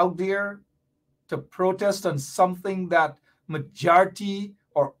gone out there to protest on something that majority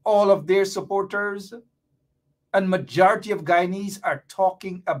or all of their supporters and majority of Guyanese are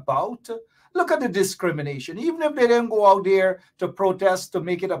talking about. Look at the discrimination. Even if they didn't go out there to protest, to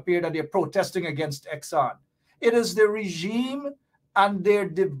make it appear that they're protesting against Exxon, it is the regime and their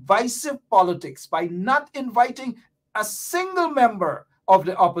divisive politics by not inviting a single member of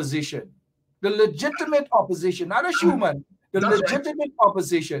the opposition, the legitimate opposition, not a human, the legitimate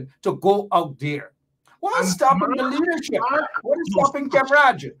opposition, to go out there. What is stopping the leadership? What is stopping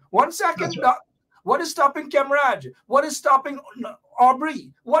Kemraj? 1 second. What is stopping Kemraj? What is stopping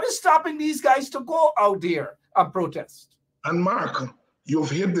Aubrey? What is stopping these guys to go out there and protest? And Mark, you've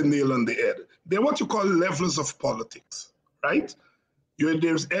hit the nail on the head. They're what you call levels of politics, right?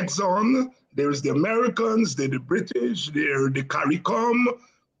 There's Exxon, there's the Americans, they're the British, they're the CARICOM,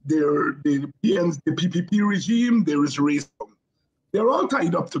 they're the PPP regime, there is racism. They're all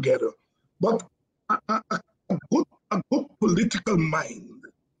tied up together. But a good political mind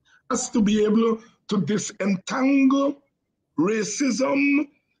has to be able to disentangle racism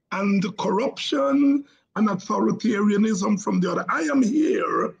and corruption and authoritarianism from the other. I am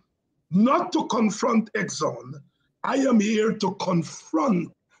here not to confront Exxon. I am here to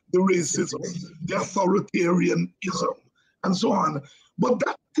confront the racism, the authoritarianism, and so on. But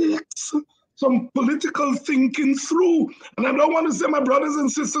that takes some political thinking through. And I don't want to say my brothers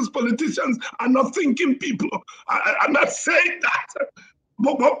and sisters, politicians, are not thinking people. I'm not saying that.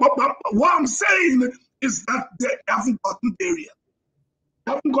 But what I'm saying is that they haven't gotten there yet.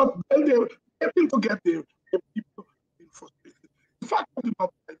 They haven't got there. They're getting to get there. People are frustrated. The fact of the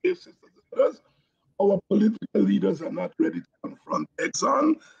matter is, our political leaders are not ready to confront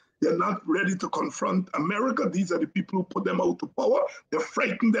Exxon. They're not ready to confront America. These are the people who put them out of power. They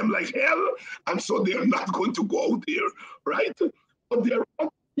frighten them like hell, and so they're not going to go out there, right? But there are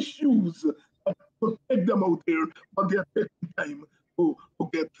issues to take them out there, but they're taking time to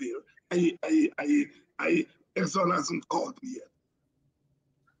get there. Exxon hasn't called me yet.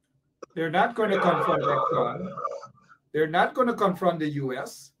 They're not going to confront Exxon. They're not going to confront the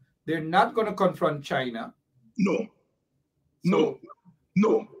U.S. They're not going to confront China. No.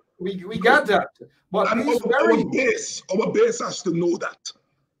 We got that. But and our base has to know that.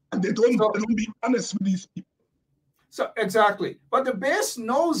 And they don't be honest with these people. So exactly. But the base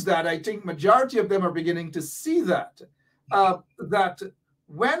knows that. I think majority of them are beginning to see that. That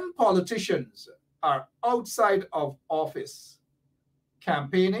when politicians are outside of office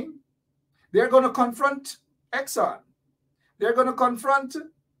campaigning, they're going to confront Exxon. They're going to confront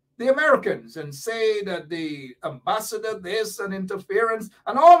the Americans and say that the ambassador this and interference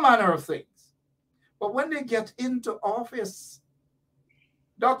and all manner of things. But when they get into office,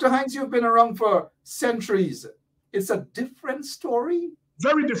 Dr. Hines, you've been around for centuries. It's a different story.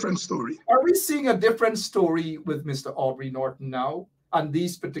 Very different story. Are we seeing a different story with Mr. Aubrey Norton now on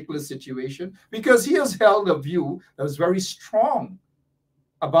these particular situations? Because he has held a view that was very strong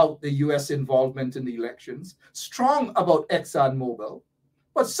about the U.S. involvement in the elections, strong about ExxonMobil.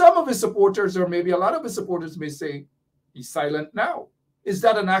 But some of his supporters, or maybe a lot of his supporters, may say, He's silent now. Is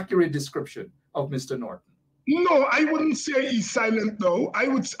that an accurate description of Mr. Norton? No, I wouldn't say he's silent though. I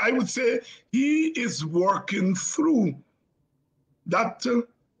would say he is working through that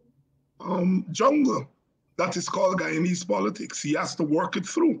jungle that is called Guyanese politics. He has to work it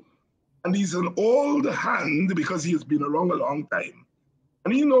through. And he's an old hand because he has been around a long time.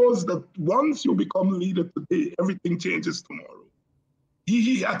 And he knows that once you become leader today, everything changes tomorrow.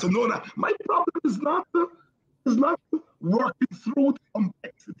 He had to know that. My problem is not working through the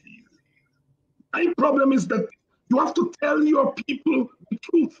complexities. My problem is that you have to tell your people the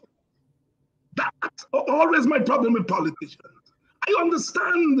truth. That's always my problem with politicians. I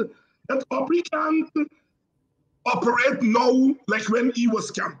understand that Aubrey can't operate now like when he was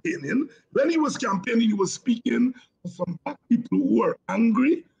campaigning. When he was campaigning, he was speaking to some black people who are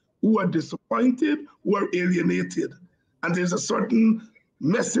angry, who are disappointed, who are alienated. And there's a certain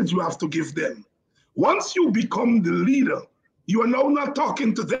message you have to give them. Once you become the leader, you are now not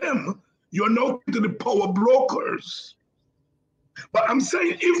talking to them, you are now talking to the power brokers. But I'm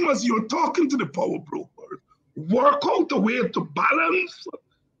saying, even as you're talking to the power brokers, work out a way to balance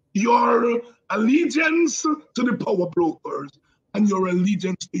your allegiance to the power brokers and your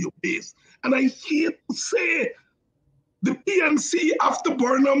allegiance to your base. And I hate to say, the PNC after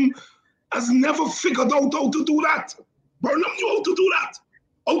Burnham has never figured out how to do that. Burnham knew how to do that,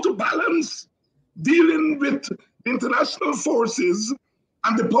 how to balance dealing with international forces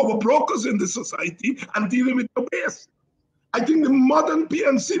and the power brokers in the society and dealing with the base. I think the modern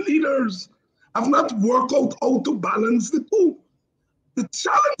PNC leaders have not worked out how to balance the two. The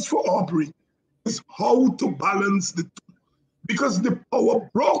challenge for Aubrey is how to balance the two, because the power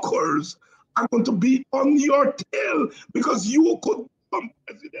brokers are going to be on your tail because you could become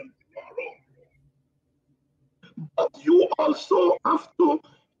president tomorrow. But you also have to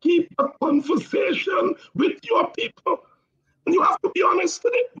keep a conversation with your people. And you have to be honest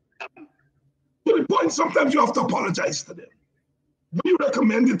with them. To the point, sometimes you have to apologize to them. We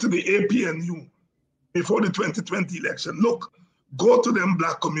recommended to the APNU before the 2020 election, look, go to them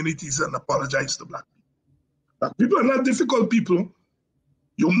black communities and apologize to black people. Black people are not difficult people.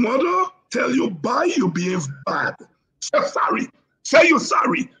 Your mother tell you bye, you behave bad. Say sorry. Say you're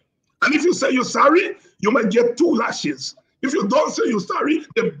sorry. And if you say you're sorry, you might get 2 lashes. If you don't say you're sorry,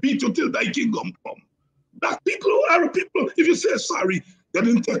 they beat you till thy kingdom come. Black people, Arab people, if you say sorry, they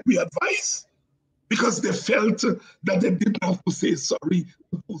didn't take me advice because they felt that they didn't have to say sorry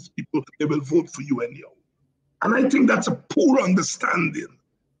to those people. They will vote for you anyhow. And I think that's a poor understanding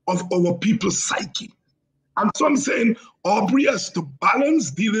of our people's psyche. And so I'm saying Aubrey has to balance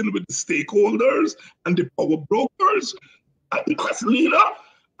dealing with the stakeholders and the power brokers as leader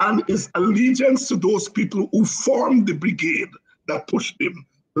and his allegiance to those people who formed the brigade that pushed him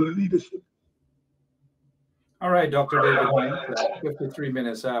to the leadership. All right, Dr. David Hines, 53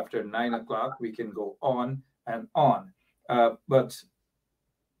 minutes after 9 o'clock, we can go on and on. But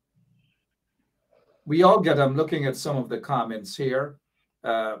we all get, I'm looking at some of the comments here.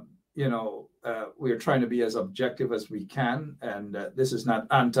 We're trying to be as objective as we can. And this is not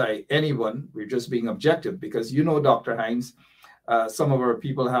anti-anyone. We're just being objective because, Dr. Hines, some of our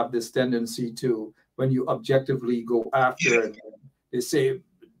people have this tendency to, when you objectively go after, and they say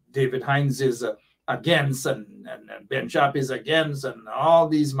David Hines is against and Ben Sharp is against and all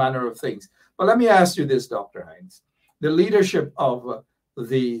these manner of things. But let me ask you this, Dr. Hines. The leadership of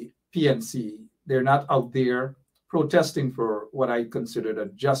the PNC, they're not out there protesting for what I considered a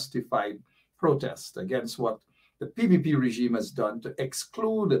justified protest against what the PPP regime has done to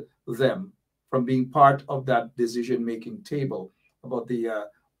exclude them from being part of that decision-making table about the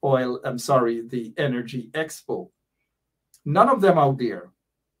the Energy Expo. None of them out there.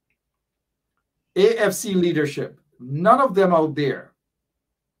 AFC leadership, none of them out there.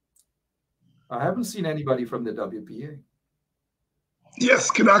 I haven't seen anybody from the WPA.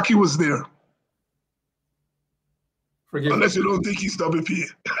 Yes, Kanaki was there. Forgive Unless me. you don't think he's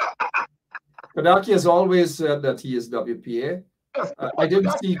WPA. Kadaki has always said that he is WPA. I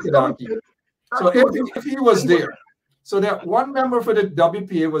didn't see Kadaki. So if he was there, so that one member for the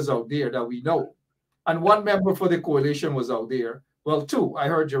WPA was out there that we know, and one member for the coalition was out there. Well, 2. I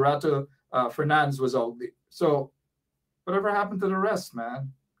heard Gerardo Fernandez was out there. So whatever happened to the rest,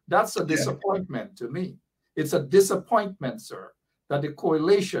 man? That's a disappointment to me. It's a disappointment, sir, that the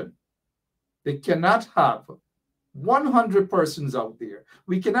coalition, they cannot have 100 persons out there.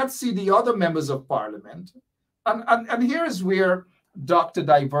 We cannot see the other members of parliament. And here's where, to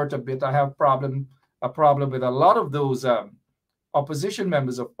divert a bit, I have a problem with a lot of those opposition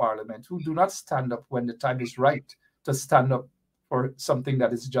members of parliament who do not stand up when the time is right to stand up for something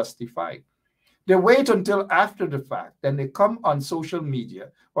that is justified. They wait until after the fact, then they come on social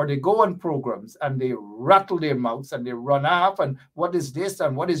media or they go on programs and they rattle their mouths and they run off and what is this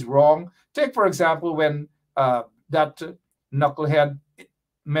and what is wrong. Take, for example, when that knucklehead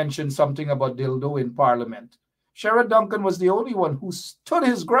mentioned something about dildo in Parliament. Sherrod Duncan was the only one who stood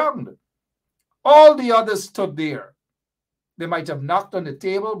his ground. All the others stood there. They might have knocked on the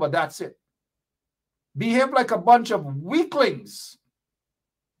table, but that's it. Behave like a bunch of weaklings.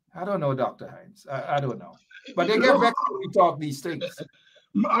 I don't know, Dr. Hines. I don't know. But they get vexed when we talk these things.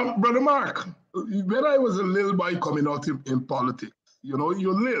 Brother Mark, when I was a little boy coming out in politics, you know,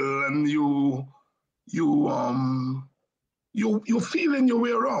 you're little and you feeling your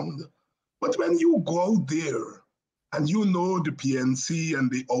way around. But when you go out there and you know the PNC and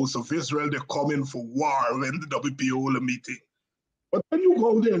the House of Israel, they're coming for war when the WPO are meeting. But when you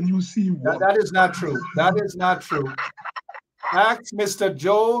go there and you see what... That is not true. That is not true. Ask Mr.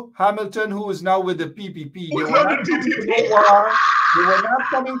 Joe Hamilton, who is now with the PPP. They were not coming to no war. They were not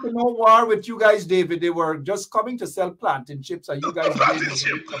coming to no war with you guys, David. They were just coming to sell plantain chips. And you guys...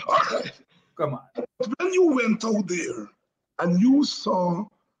 Come on. But when you went out there and you saw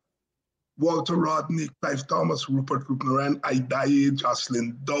Walter Rodney, Clive Thomas, Rupert Rupnaran, Idaye,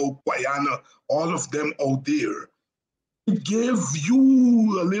 Jocelyn Dow, Guyana, all of them out there, it gave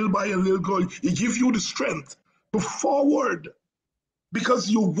you a little by a little girl, it gave you the strength to forward because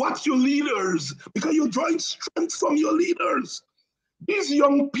you watch your leaders, because you're drawing strength from your leaders. These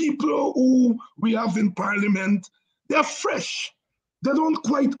young people who we have in Parliament, they're fresh. They don't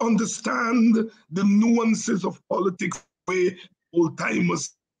quite understand the nuances of politics the way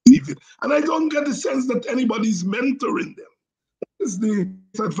old-timers leave it. And I don't get the sense that anybody's mentoring them. It's the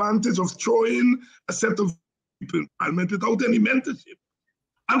advantage of throwing a set of people in Parliament without any mentorship.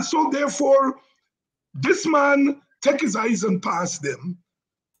 And so therefore, this man take his eyes and pass them,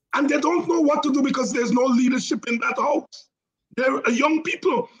 and they don't know what to do because there's no leadership in that house. They're young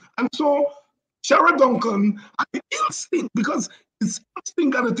people. And so Sherrod Duncan had the instinct, because his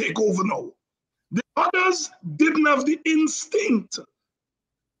instinct got to take over now. The others didn't have the instinct.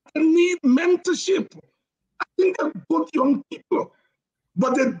 They need mentorship. I think they're good young people,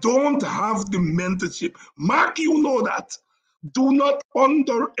 but they don't have the mentorship. Mark, you know that. Do not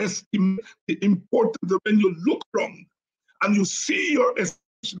underestimate the importance of when you look around and you see your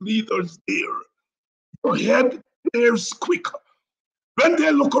leaders there. Your head bears quicker. When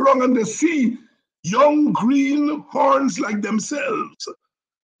they look around and they see young green horns like themselves,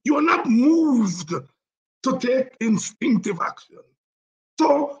 you are not moved to take instinctive action.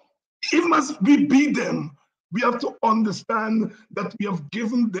 So it must be them. We have to understand that we have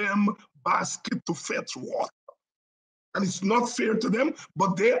given them basket to fetch water. And it's not fair to them,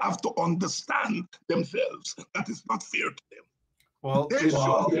 but they have to understand themselves that it's not fair to them. Well, they should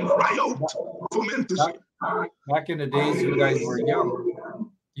cry out for mentorship. Back in the days, you guys were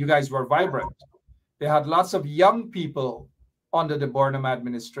young. You guys were vibrant. They had lots of young people under the Burnham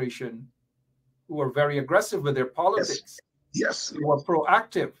administration who were very aggressive with their politics. Yes. They were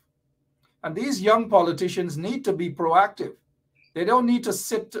proactive. And these young politicians need to be proactive. They don't need to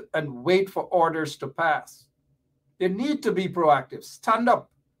sit and wait for orders to pass. They need to be proactive, stand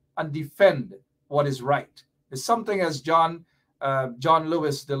up and defend what is right. It's something, as John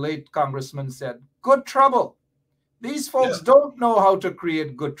Lewis, the late congressman, said, good trouble. These folks don't know how to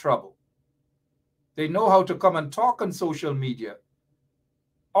create good trouble. They know how to come and talk on social media,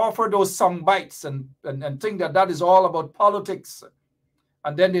 offer those sound bites and think that that is all about politics.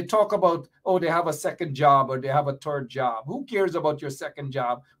 And then they talk about, oh, they have a second job or they have a third job. Who cares about your second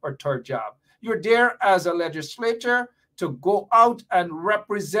job or third job? You're there as a legislator to go out and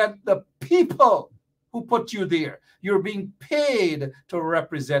represent the people who put you there. You're being paid to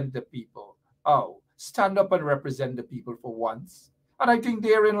represent the people. Oh, stand up and represent the people for once. And I think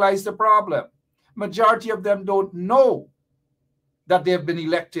therein lies the problem. Majority of them don't know that they've been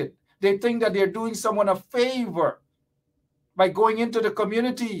elected. They think that they're doing someone a favor by going into the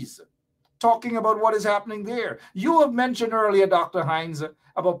communities, talking about what is happening there. You have mentioned earlier, Dr. Hines,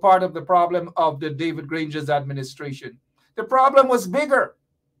 about part of the problem of the David Granger's administration. The problem was bigger.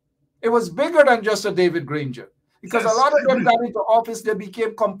 It was bigger than just a David Granger. Because a lot of them got into office, they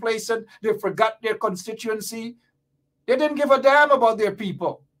became complacent, they forgot their constituency. They didn't give a damn about their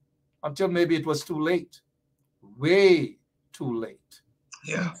people until maybe it was too late. Way too late.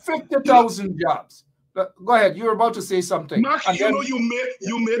 Yeah. 50,000 jobs. Go ahead. You were about to say something. Mark, you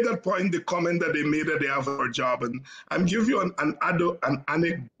made that point, the comment that they made that they have a job, and I'm giving you an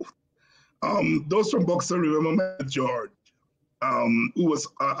anecdote. Those from Boxer remember George, who was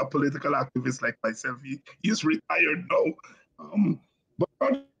a political activist like myself. He's retired now.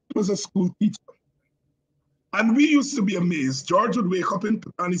 But was a school teacher. And we used to be amazed. George would wake up in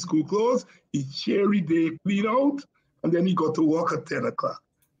Patani school clothes, he'd cherry day clean out, and then he got to work at 10 o'clock.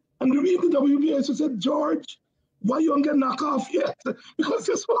 And we read the WBS said, George, why you don't get knocked off yet? Because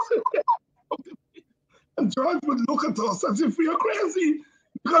this wasn't there. And George would look at us as if we are crazy.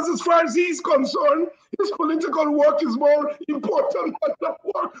 Because as far as he's concerned, his political work is more important than the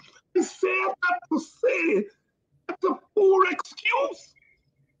work. I say that to say that's a poor excuse.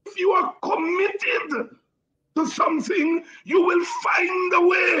 If you are committed to something, you will find a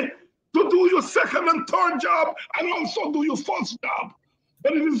way to do your second and third job and also do your first job.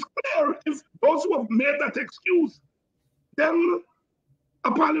 But it is clear if those who have made that excuse, then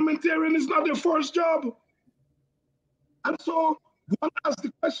a parliamentarian is not their first job. And so one asks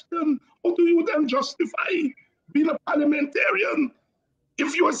the question, how do you then justify being a parliamentarian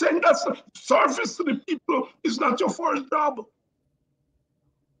if you are saying that's a service to the people is not your first job?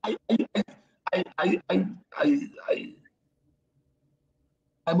 I'm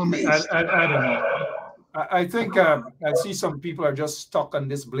amazed. I don't know. I think I see some people are just stuck on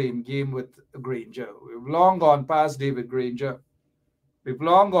this blame game with Granger. We've long gone past David Granger. We've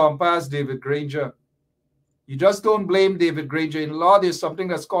long gone past David Granger. You just don't blame David Granger. In law, there's something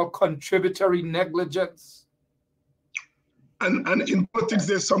that's called contributory negligence. And in politics,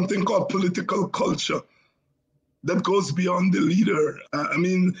 there's something called political culture that goes beyond the leader. I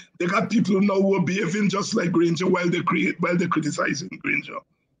mean, they got people now who are behaving just like Granger while they're criticizing Granger.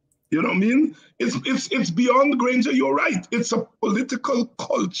 You know what I mean? It's beyond Granger. You're right. It's a political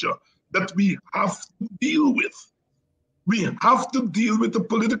culture that we have to deal with. We have to deal with the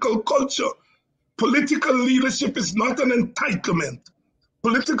political culture. Political leadership is not an entitlement.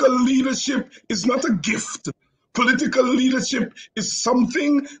 Political leadership is not a gift. Political leadership is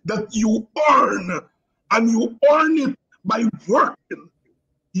something that you earn, and you earn it by working.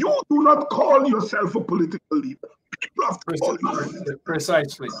 You do not call yourself a political leader. People have to call you.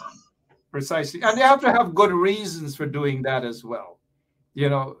 Precisely. And they have to have good reasons for doing that as well. You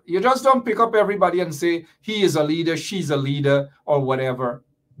know, you just don't pick up everybody and say, he is a leader, she's a leader, or whatever.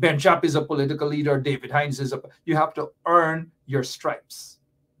 Ben Chapp is a political leader, David Hines is a... You have to earn your stripes.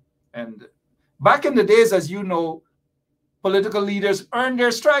 And back in the days, as you know, political leaders earned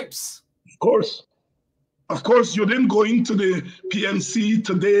their stripes. Of course. Of course, you didn't go into the PNC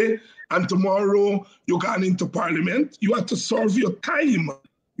today and tomorrow you got into parliament. You had to serve your time.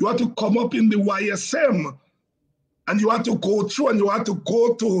 You had to come up in the YSM. And you had to go through and you had to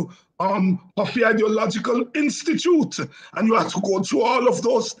go to Huffy Ideological Institute. And you had to go through all of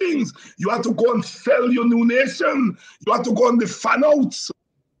those things. You had to go and sell your new nation. You had to go on the fan outs.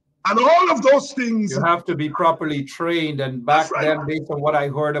 And all of those things. You have to be properly trained. And back then, based on what I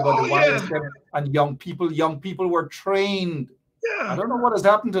heard about the YSM and young people were trained. Yeah. I don't know what has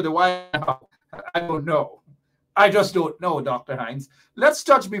happened to the YSM. I don't know. I just don't know, Dr. Hines. Let's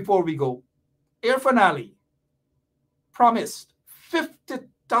touch before we go. Irfan Ali promised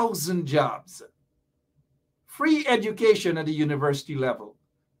 50,000 jobs, free education at the university level,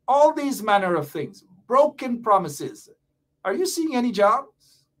 all these manner of things, broken promises. Are you seeing any jobs?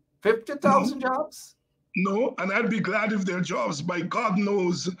 50,000 jobs? No, and I'd be glad if there are jobs. By God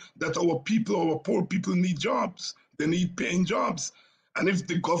knows that our people, our poor people need jobs. They need paying jobs. And if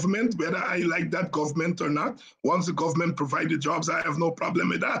the government, whether I like that government or not, once the government provided jobs, I have no problem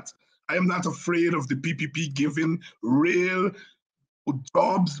with that. I am not afraid of the PPP giving real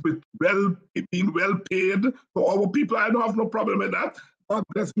jobs with being well paid for our people. I don't have no problem with that. God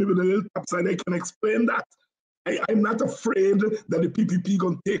bless me with a little tax and I can explain that. I'm not afraid that the PPP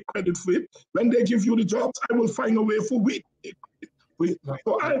going to take credit for it. When they give you the jobs, I will find a way for we to take credit for it.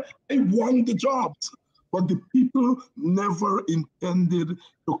 So I want the jobs. But the people never intended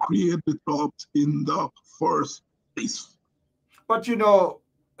to create the jobs in the first place. But you know,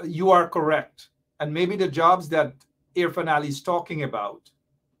 you are correct. And maybe the jobs that Irfan Ali is talking about.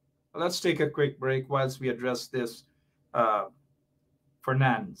 Let's take a quick break whilst we address this.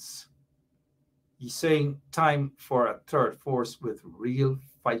 Fernandez. He's saying time for a third force with real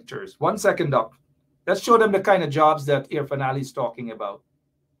fighters. 1 second, Doc. Let's show them the kind of jobs that Irfan Ali is talking about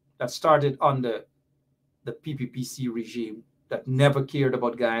that started under the PPPC regime that never cared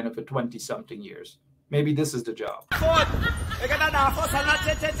about Guyana for 20-something years. Maybe this is the job.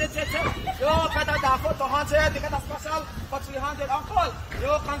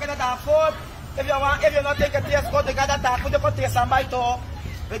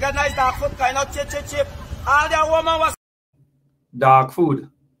 Dark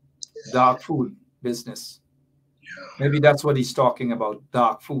food business. Maybe that's what he's talking about,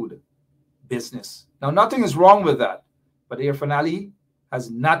 dark food business. Now, nothing is wrong with that, but Irfan Ali has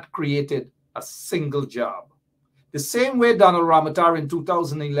not created a single job. The same way Donald Ramotar in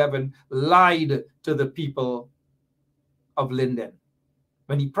 2011 lied to the people of Linden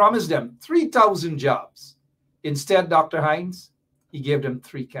when he promised them 3,000 jobs. Instead, Dr. Hines, he gave them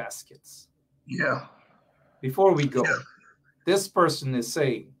 3 caskets. Yeah. Before we go, this person is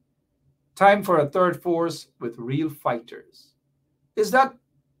saying, time for a third force with real fighters. Is that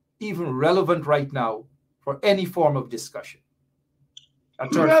even relevant right now for any form of discussion? A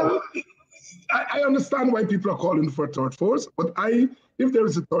third force? I understand why people are calling for a third force, but if there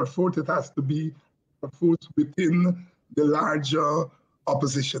is a third force, it has to be a force within the larger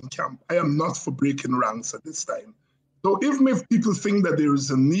opposition camp. I am not for breaking ranks at this time. So even if people think that there is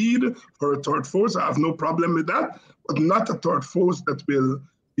a need for a third force, I have no problem with that, but not a third force that will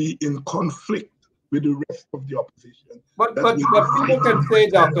be in conflict with the rest of the opposition. But people can say,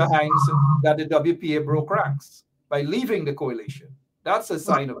 Dr. Hines, that the WPA broke ranks by leaving the coalition. That's a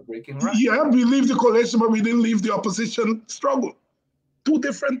sign of breaking ranks. Yeah, we leave the coalition, but we didn't leave the opposition struggle. 2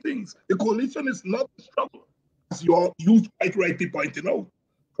 different things. The coalition is not the struggle, as you quite rightly pointed out.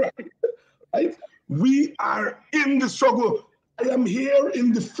 Right? We are in the struggle. I am here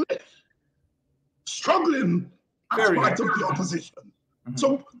in the flesh, struggling as part of the opposition. Mm-hmm.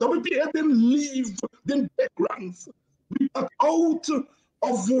 So WPA didn't break ranks. We got out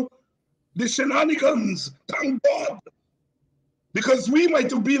of the shenanigans, thank God. Because we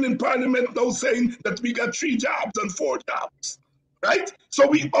might have been in parliament now saying that we got 3 jobs and 4 jobs, right? So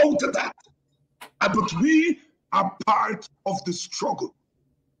we out of that. But we are part of the struggle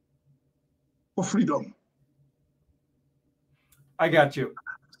for freedom. I got you.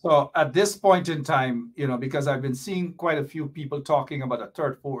 So at this point in time, because I've been seeing quite a few people talking about a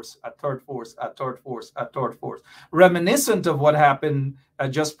third force, reminiscent of what happened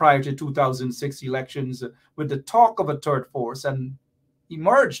just prior to 2006 elections with the talk of a third force, and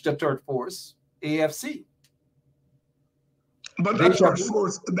emerged a third force, AFC. But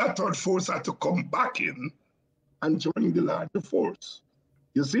that third force had to come back in and join the larger force.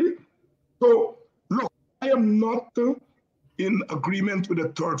 You see? So look, I am not in agreement with a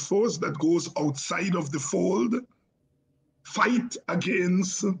third force that goes outside of the fold, fight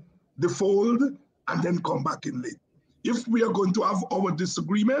against the fold, and then come back in late. If we are going to have our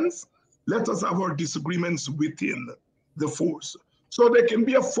disagreements, let us have our disagreements within the force. So there can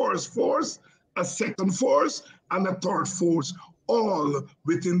be a first force, a second force, and a third force, all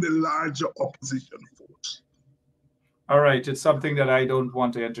within the larger opposition force. All right, it's something that I don't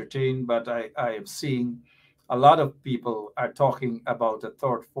want to entertain, but I am seeing a lot of people are talking about a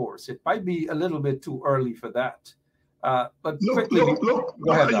third force. It might be a little bit too early for that. But look,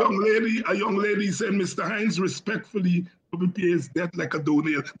 a young lady said, Mr. Hines, respectfully, WPA is dead like a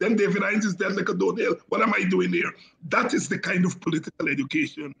doornail. Then David Hines is dead like a doornail. What am I doing here? That is the kind of political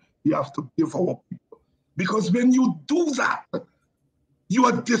education we have to give our people. Because when you do that, you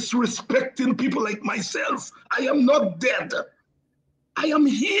are disrespecting people like myself. I am not dead. I am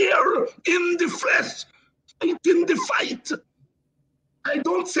here in the flesh, fighting the fight. I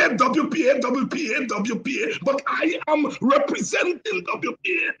don't say WPA, but I am representing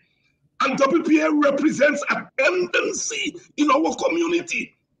WPA. And WPA represents a tendency in our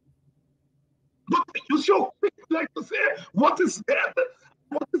community. But you so quick like to say, what is dead,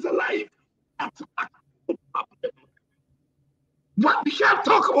 what is alive? That's a problem. But we can't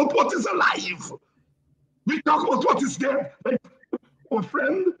talk about what is alive. We talk about what is dead. Like our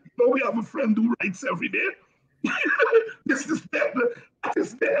friend, we have a friend who writes every day. This is dead, that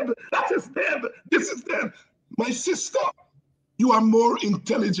is dead, that is dead, this is dead. My sister, you are more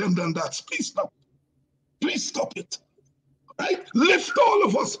intelligent than that. Please stop. Please stop it. Right? Lift all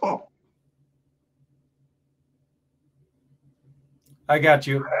of us up. I got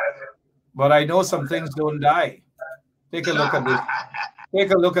you. But I know some things don't die. Take a look at this.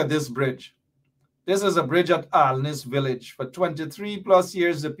 Take a look at this bridge. This is a bridge at Alnis Village. For 23 plus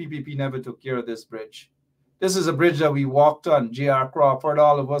years, the PPP never took care of this bridge. This is a bridge that we walked on. J.R. Crawford,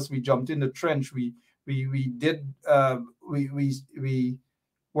 all of us, we jumped in the trench. We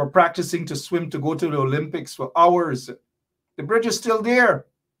were practicing to swim to go to the Olympics for hours. The bridge is still there.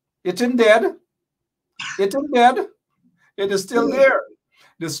 It isn't dead. It isn't dead. It is still there.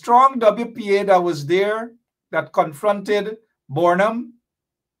 The strong WPA that was there, that confronted Burnham,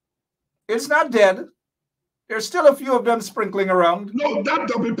 it's not dead. There's still a few of them sprinkling around. No, that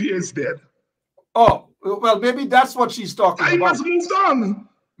WPA is dead. Oh, well, maybe that's what she's talking about. I must move on.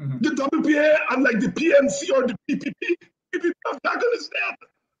 Mm-hmm. The WPA, unlike the PNC or the PPP of Dragon is dead.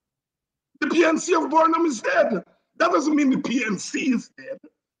 The PNC of Burnham is dead. That doesn't mean the PNC is dead.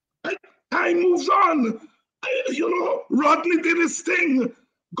 Right? Time moves on. You know, Rodney did his thing.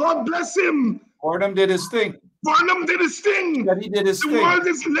 God bless him. Fordham did his thing. Barnum did his thing. Yeah, he did his thing. The world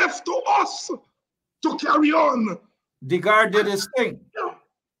is left to us to carry on. Degard did his thing.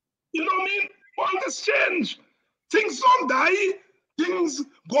 You know what I mean? All this change. Things don't die. Things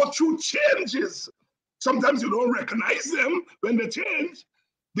go through changes. Sometimes you don't recognize them when they change.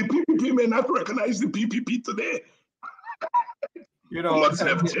 The PPP may not recognize the PPP today. You know, Must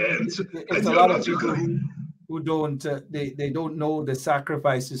have changed. It's a lot of people who don't they don't know the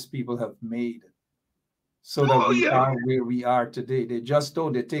sacrifices people have made so that we are where we are today. They just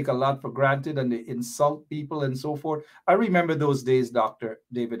don't. They take a lot for granted and they insult people and so forth. I remember those days, Dr.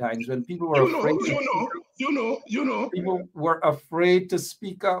 David Hines, when people were afraid. People were afraid to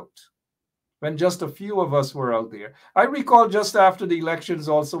speak out when just a few of us were out there. I recall just after the elections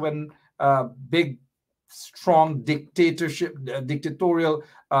also when big, strong dictatorial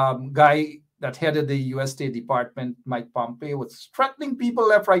guy that headed the U.S. State Department, Mike Pompeo, was threatening people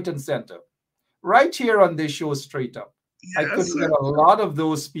left, right, and center. Right here on this show, Straight Up. Yes, I couldn't get a lot of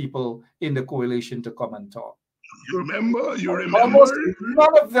those people in the coalition to come and talk. You remember? Almost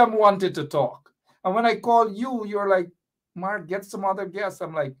none of them wanted to talk. And when I call you, you're like, Mark, get some other guests.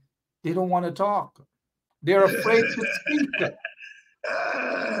 I'm like, they don't want to talk. They're afraid to speak.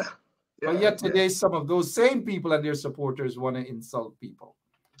 But yet today, some of those same people and their supporters want to insult people.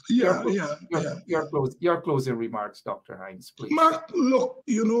 Your closing remarks, Dr. Hines, please. Mark, look,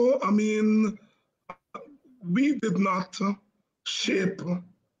 you know, I mean, we did not shape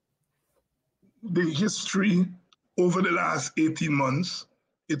the history over the last 18 months.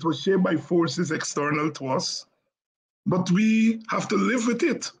 It was shaped by forces external to us, but we have to live with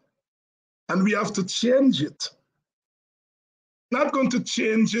it and we have to change it. Not going to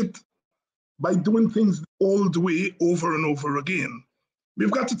change it by doing things the old way over and over again. We've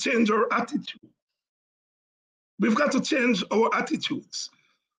got to change our attitude. We've got to change our attitudes.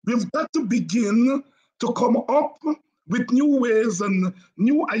 We've got to begin to come up with new ways and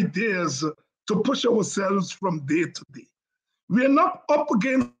new ideas to push ourselves from day to day. We're not up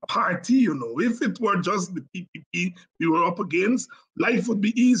against a party, you know. If it were just the PPP we were up against, life would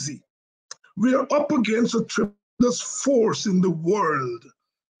be easy. We're up against a tremendous force in the world.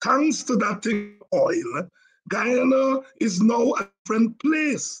 Thanks to that thing, oil, Guyana is now a different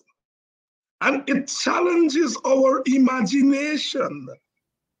place. And it challenges our imagination.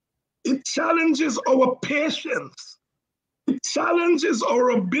 It challenges our patience. It challenges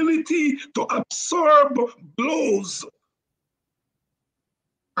our ability to absorb blows.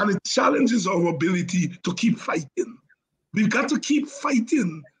 And it challenges our ability to keep fighting. We've got to keep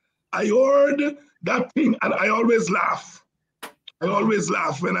fighting. I heard that thing and I always laugh. I always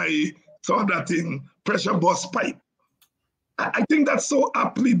laugh when I saw that thing, pressure bust pipe. I think that's so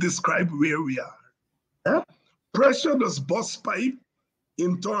aptly described where we are. Yeah? Pressure does bust pipe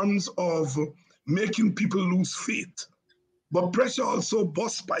in terms of making people lose faith. But pressure also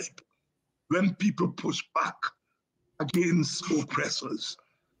bust pipe when people push back against oppressors.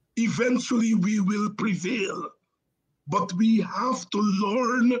 Eventually we will prevail, but we have to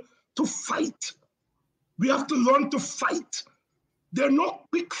learn to fight. We have to learn to fight. There are no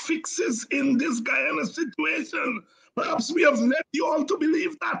quick fixes in this Guyana situation. Perhaps we have led you all to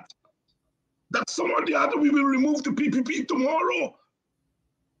believe that some or the other we will remove the PPP tomorrow.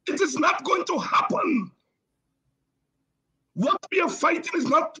 It is not going to happen. What we are fighting is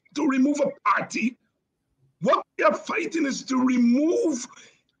not to remove a party. What we are fighting is to remove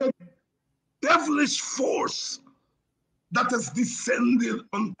a devilish force that has descended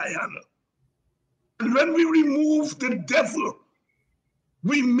on Guyana. And when we remove the devil,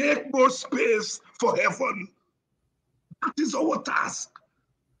 we make more space for heaven. That is our task.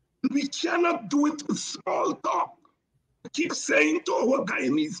 We cannot do it with small talk. I keep saying to our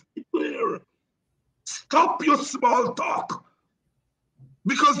Guyanese people here, stop your small talk.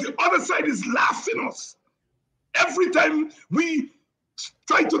 Because the other side is laughing at us. Every time we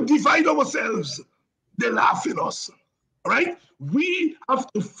try to divide ourselves, they laugh at us. All right? We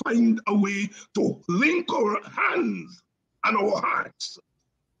have to find a way to link our hands and our hearts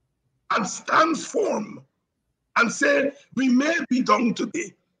and stand firm and say, we may be down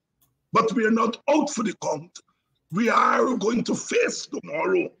today, but we are not out for the count. We are going to face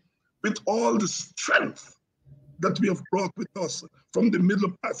tomorrow with all the strength that we have brought with us from the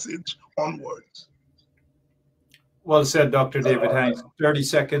Middle Passage onwards. Well said, Dr. David Hines. 30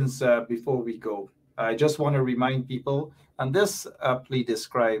 seconds before we go. I just want to remind people, and this aptly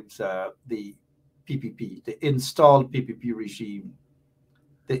describes the PPP, the installed PPP regime,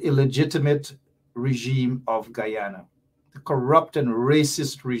 the illegitimate of Guyana, the corrupt and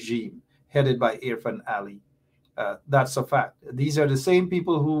racist regime headed by Irfan Ali, That's a fact. These are the same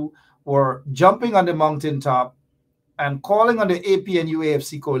people who were jumping on the mountaintop and calling on the APNU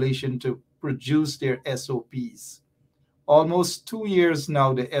AFC coalition to produce their SOPs. Almost 2 years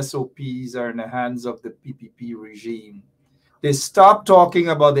now, the SOPs are in the hands of the PPP regime. They stopped talking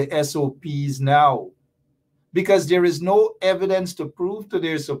about the SOPs now because there is no evidence to prove to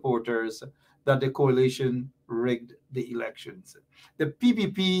their supporters that the coalition rigged the elections. The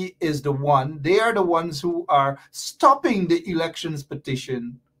PPP is the one, they are the ones who are stopping the elections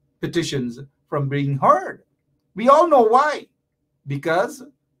petitions from being heard. We all know why. Because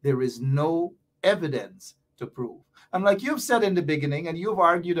there is no evidence to prove. And like you've said in the beginning, and you've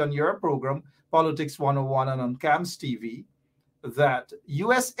argued on your program, Politics 101 and on CAMS TV, that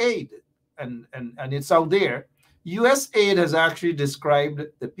US aid, and it's out there, US aid has actually described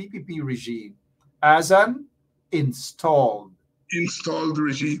the PPP regime as an installed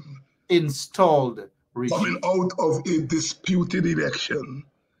regime. Installed regime. Coming out of a disputed election,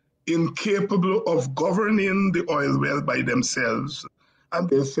 incapable of governing the oil well by themselves. And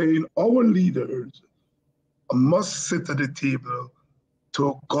they're saying our leaders must sit at the table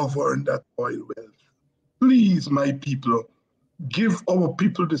to govern that oil wealth. Please, my people, give our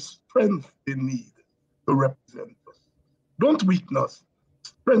people the strength they need to represent us. Don't weaken us,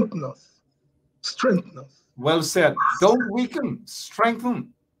 strengthen us. Strengthen us. Well said. Don't weaken,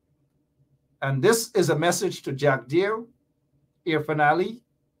 strengthen. And this is a message to Jack Deere, Irfan Ali,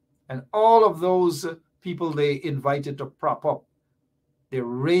 and all of those people they invited to prop up their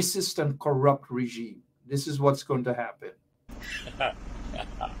racist and corrupt regime. This is what's going to happen.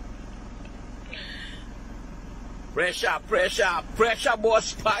 Pressure,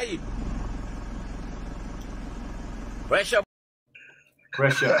 boss pipe. Pressure,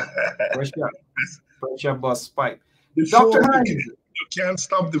 boss pipe. Dr. Hines, you can't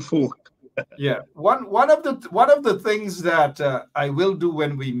stop the folk. Yeah, one of the things that I will do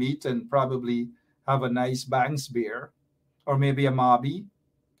when we meet and probably have a nice Banks beer or maybe a Mobby,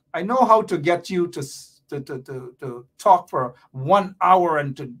 I know how to get you to talk for 1 hour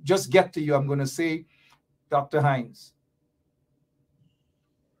and to just get to you. I'm going to say, Dr. Hines,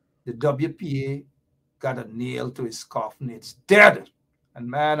 the WPA got a nail to his coffin. It's dead. And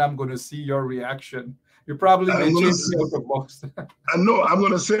man, I'm going to see your reaction. You probably may change the box. I know. I'm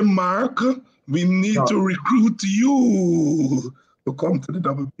going to say, Mark, we need to recruit you to come to the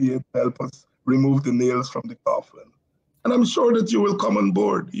WPA to help us remove the nails from the coffin. And I'm sure that you will come on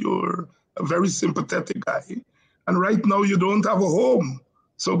board. You're a very sympathetic guy. And right now you don't have a home.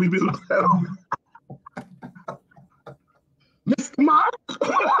 So we will help. Mr. Mark?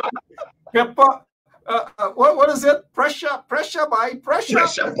 Pepper, what is it? Pressure by pressure.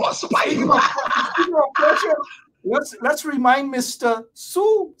 Pressure boss by pressure. Let's remind Mr.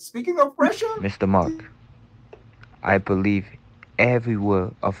 Sue. Speaking of pressure, Mr. Mark, I believe every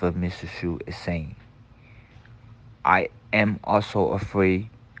word of Mr. Sue is saying. I am also afraid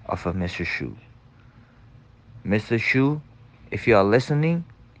of Mr. Shu. Mr. Shu, if you are listening,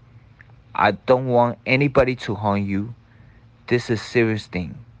 I don't want anybody to harm you. This is a serious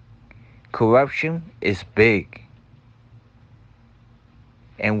thing. Corruption is big.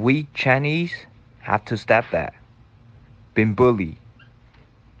 And we Chinese have to stop that. Been bullied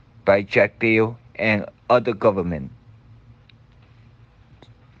by Jack Deere and other government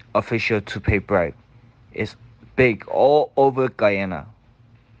officials to pay bribe. It's big all over Guyana.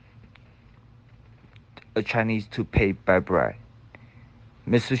 A Chinese to pay by bribe.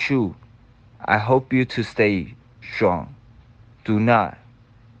 Mr. Shu, I hope you to stay strong. Do not.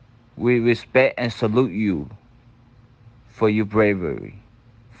 We respect and salute you for your bravery,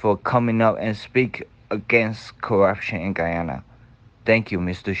 for coming up and speak against corruption in Guyana. Thank you,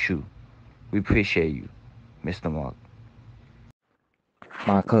 Mr. Shu. We appreciate you, Mr. Mark.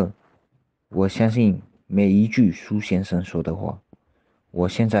 马克，我相信每一句苏先生说的话。我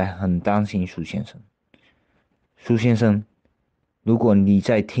现在很担心苏先生。苏先生，如果你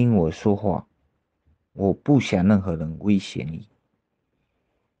在听我说话，我不想任何人威胁你。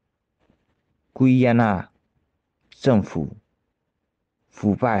圭亚那政府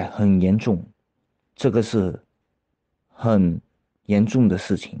腐败很严重，这个是很严重的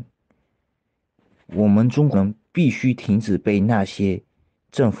事情。我们中国人必须停止被那些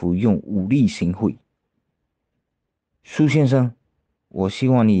政府用武力行贿。苏先生，我希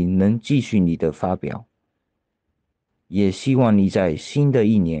望你能继续你的发表，也希望你在新的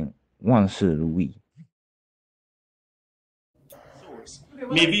一年万事如意。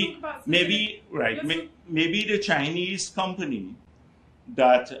Maybe the Chinese company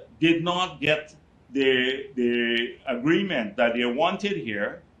that did not get the agreement that they wanted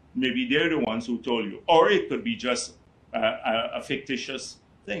here maybe they're the ones who told you, or it could be just a fictitious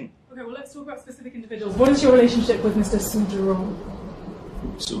thing. Okay, well, let's talk about specific individuals. What is your relationship with Mr. Sudiro?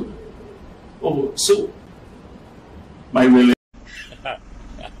 So my relationship.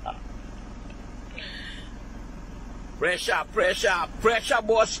 Pressure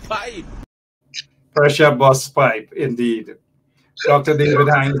boss pipe. Pressure bus pipe, indeed. Dr. David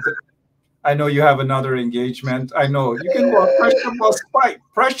Hines, I know you have another engagement. I know you can go pressure bus pipe.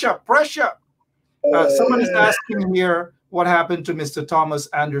 Pressure. Someone is asking here what happened to Mr. Thomas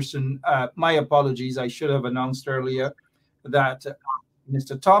Anderson. My apologies. I should have announced earlier that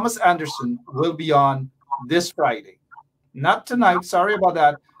Mr. Thomas Anderson will be on this Friday. Not tonight. Sorry about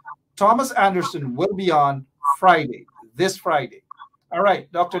that. Thomas Anderson will be on Friday, this Friday. All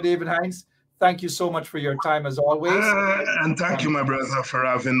right, Dr. David Hines, thank you so much for your time as always. And thank you, my brother, for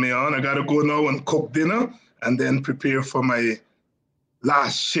having me on. I got to go now and cook dinner and then prepare for my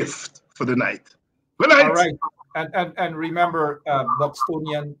last shift for the night. Good night. All right. And remember,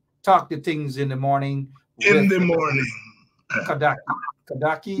 Buxtonian, talk the things in the morning. In the morning.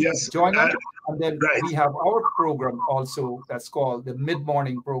 Kadaki, yes, join us. And then we have our program also that's called the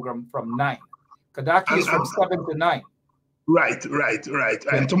mid-morning program from 9. Kadaki is from 7 to 9. Right. Yeah.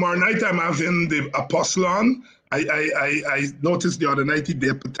 And tomorrow night I'm having the Apostle on. I noticed the other night he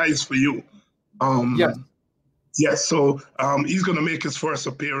deputized for you. Yes. So he's going to make his first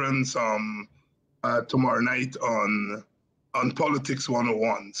appearance tomorrow night on Politics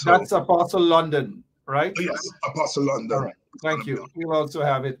 101. So that's Apostle London, right? Yes, Apostle London. All right. Thank you. We'll also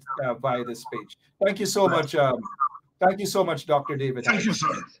have it via this page. Thank you so much. Thank you so much, Dr. David. Thank you, sir.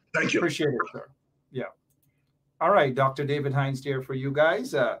 Thank you. Appreciate it, sir. Yeah. All right, Dr. David Hines here for you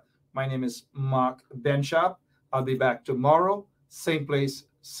guys. My name is Mark Benshop. I'll be back tomorrow, same place,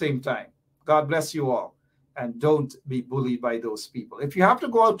 same time. God bless you all. And don't be bullied by those people. If you have to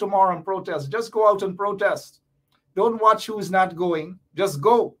go out tomorrow and protest, just go out and protest. Don't watch who's not going. Just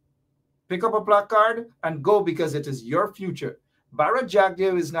go. Pick up a placard and go, because it is your future. Barra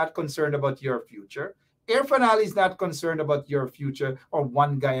Jagdeo is not concerned about your future. Air Finale is not concerned about your future or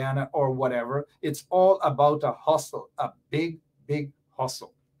One Guyana or whatever. It's all about a hustle, a big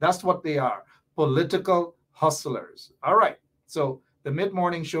hustle. That's what they are, political hustlers. All right. So the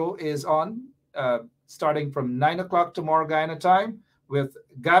mid-morning show is on starting from 9 o'clock tomorrow Guyana time with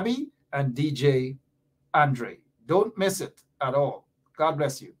Gabby and DJ Andre. Don't miss it at all. God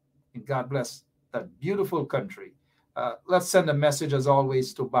bless you. And God bless that beautiful country. Let's send a message, as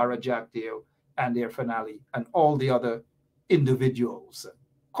always, to Barra Jagdeo and Air Finale and all the other individuals,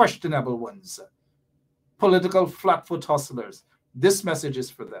 questionable ones, political flatfoot hustlers. This message is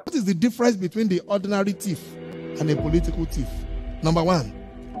for them. What is the difference between the ordinary thief and a political thief? Number one,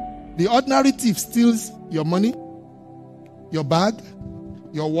 the ordinary thief steals your money, your bag,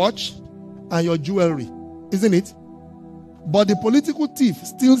 your watch, and your jewelry, isn't it? But the political thief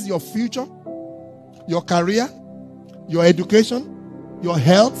steals your future, your career, your education, your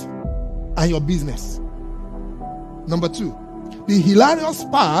health, and your business. Number two, the hilarious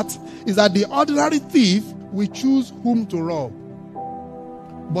part is that the ordinary thief will choose whom to rob.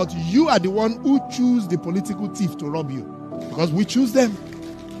 But you are the one who choose the political thief to rob you. Because we choose them.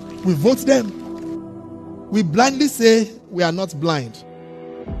 We vote them. We blindly say we are not blind.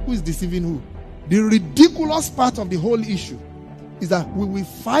 Who is deceiving who? The ridiculous part of the whole issue is that we will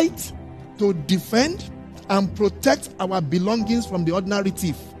fight to defend and protect our belongings from the ordinary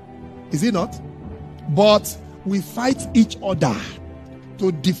thief. Is it not? But we fight each other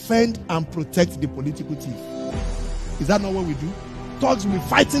to defend and protect the political thief. Is that not what we do? Thugs will be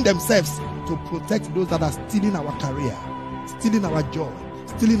fighting themselves to protect those that are stealing our career, stealing our joy,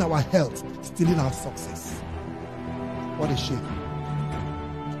 stealing our health, stealing our success. What a shame.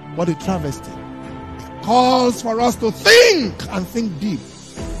 What a travesty. It calls for us to think and think deep.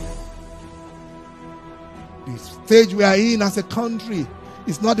 The stage we are in as a country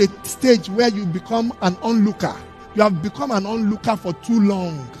is not a stage where you become an onlooker. You have become an onlooker for too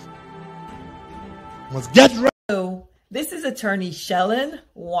long. You must get ready. Hello, this is attorney Shellen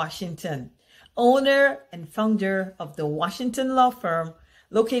Washington, owner and founder of the Washington Law Firm,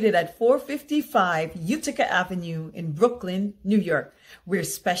 located at 455 Utica Avenue in Brooklyn, New York. We're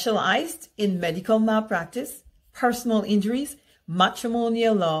specialized in medical malpractice, personal injuries,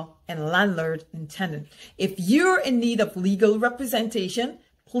 matrimonial law, and landlord and tenant. If you're in need of legal representation,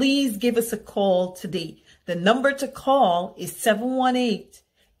 please give us a call today. The number to call is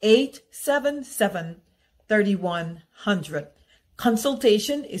 718-877-3100.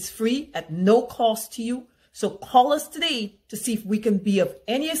 Consultation is free at no cost to you. So call us today to see if we can be of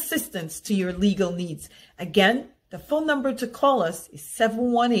any assistance to your legal needs. Again, The phone number to call us is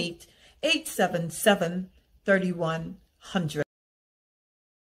 718-877-3100.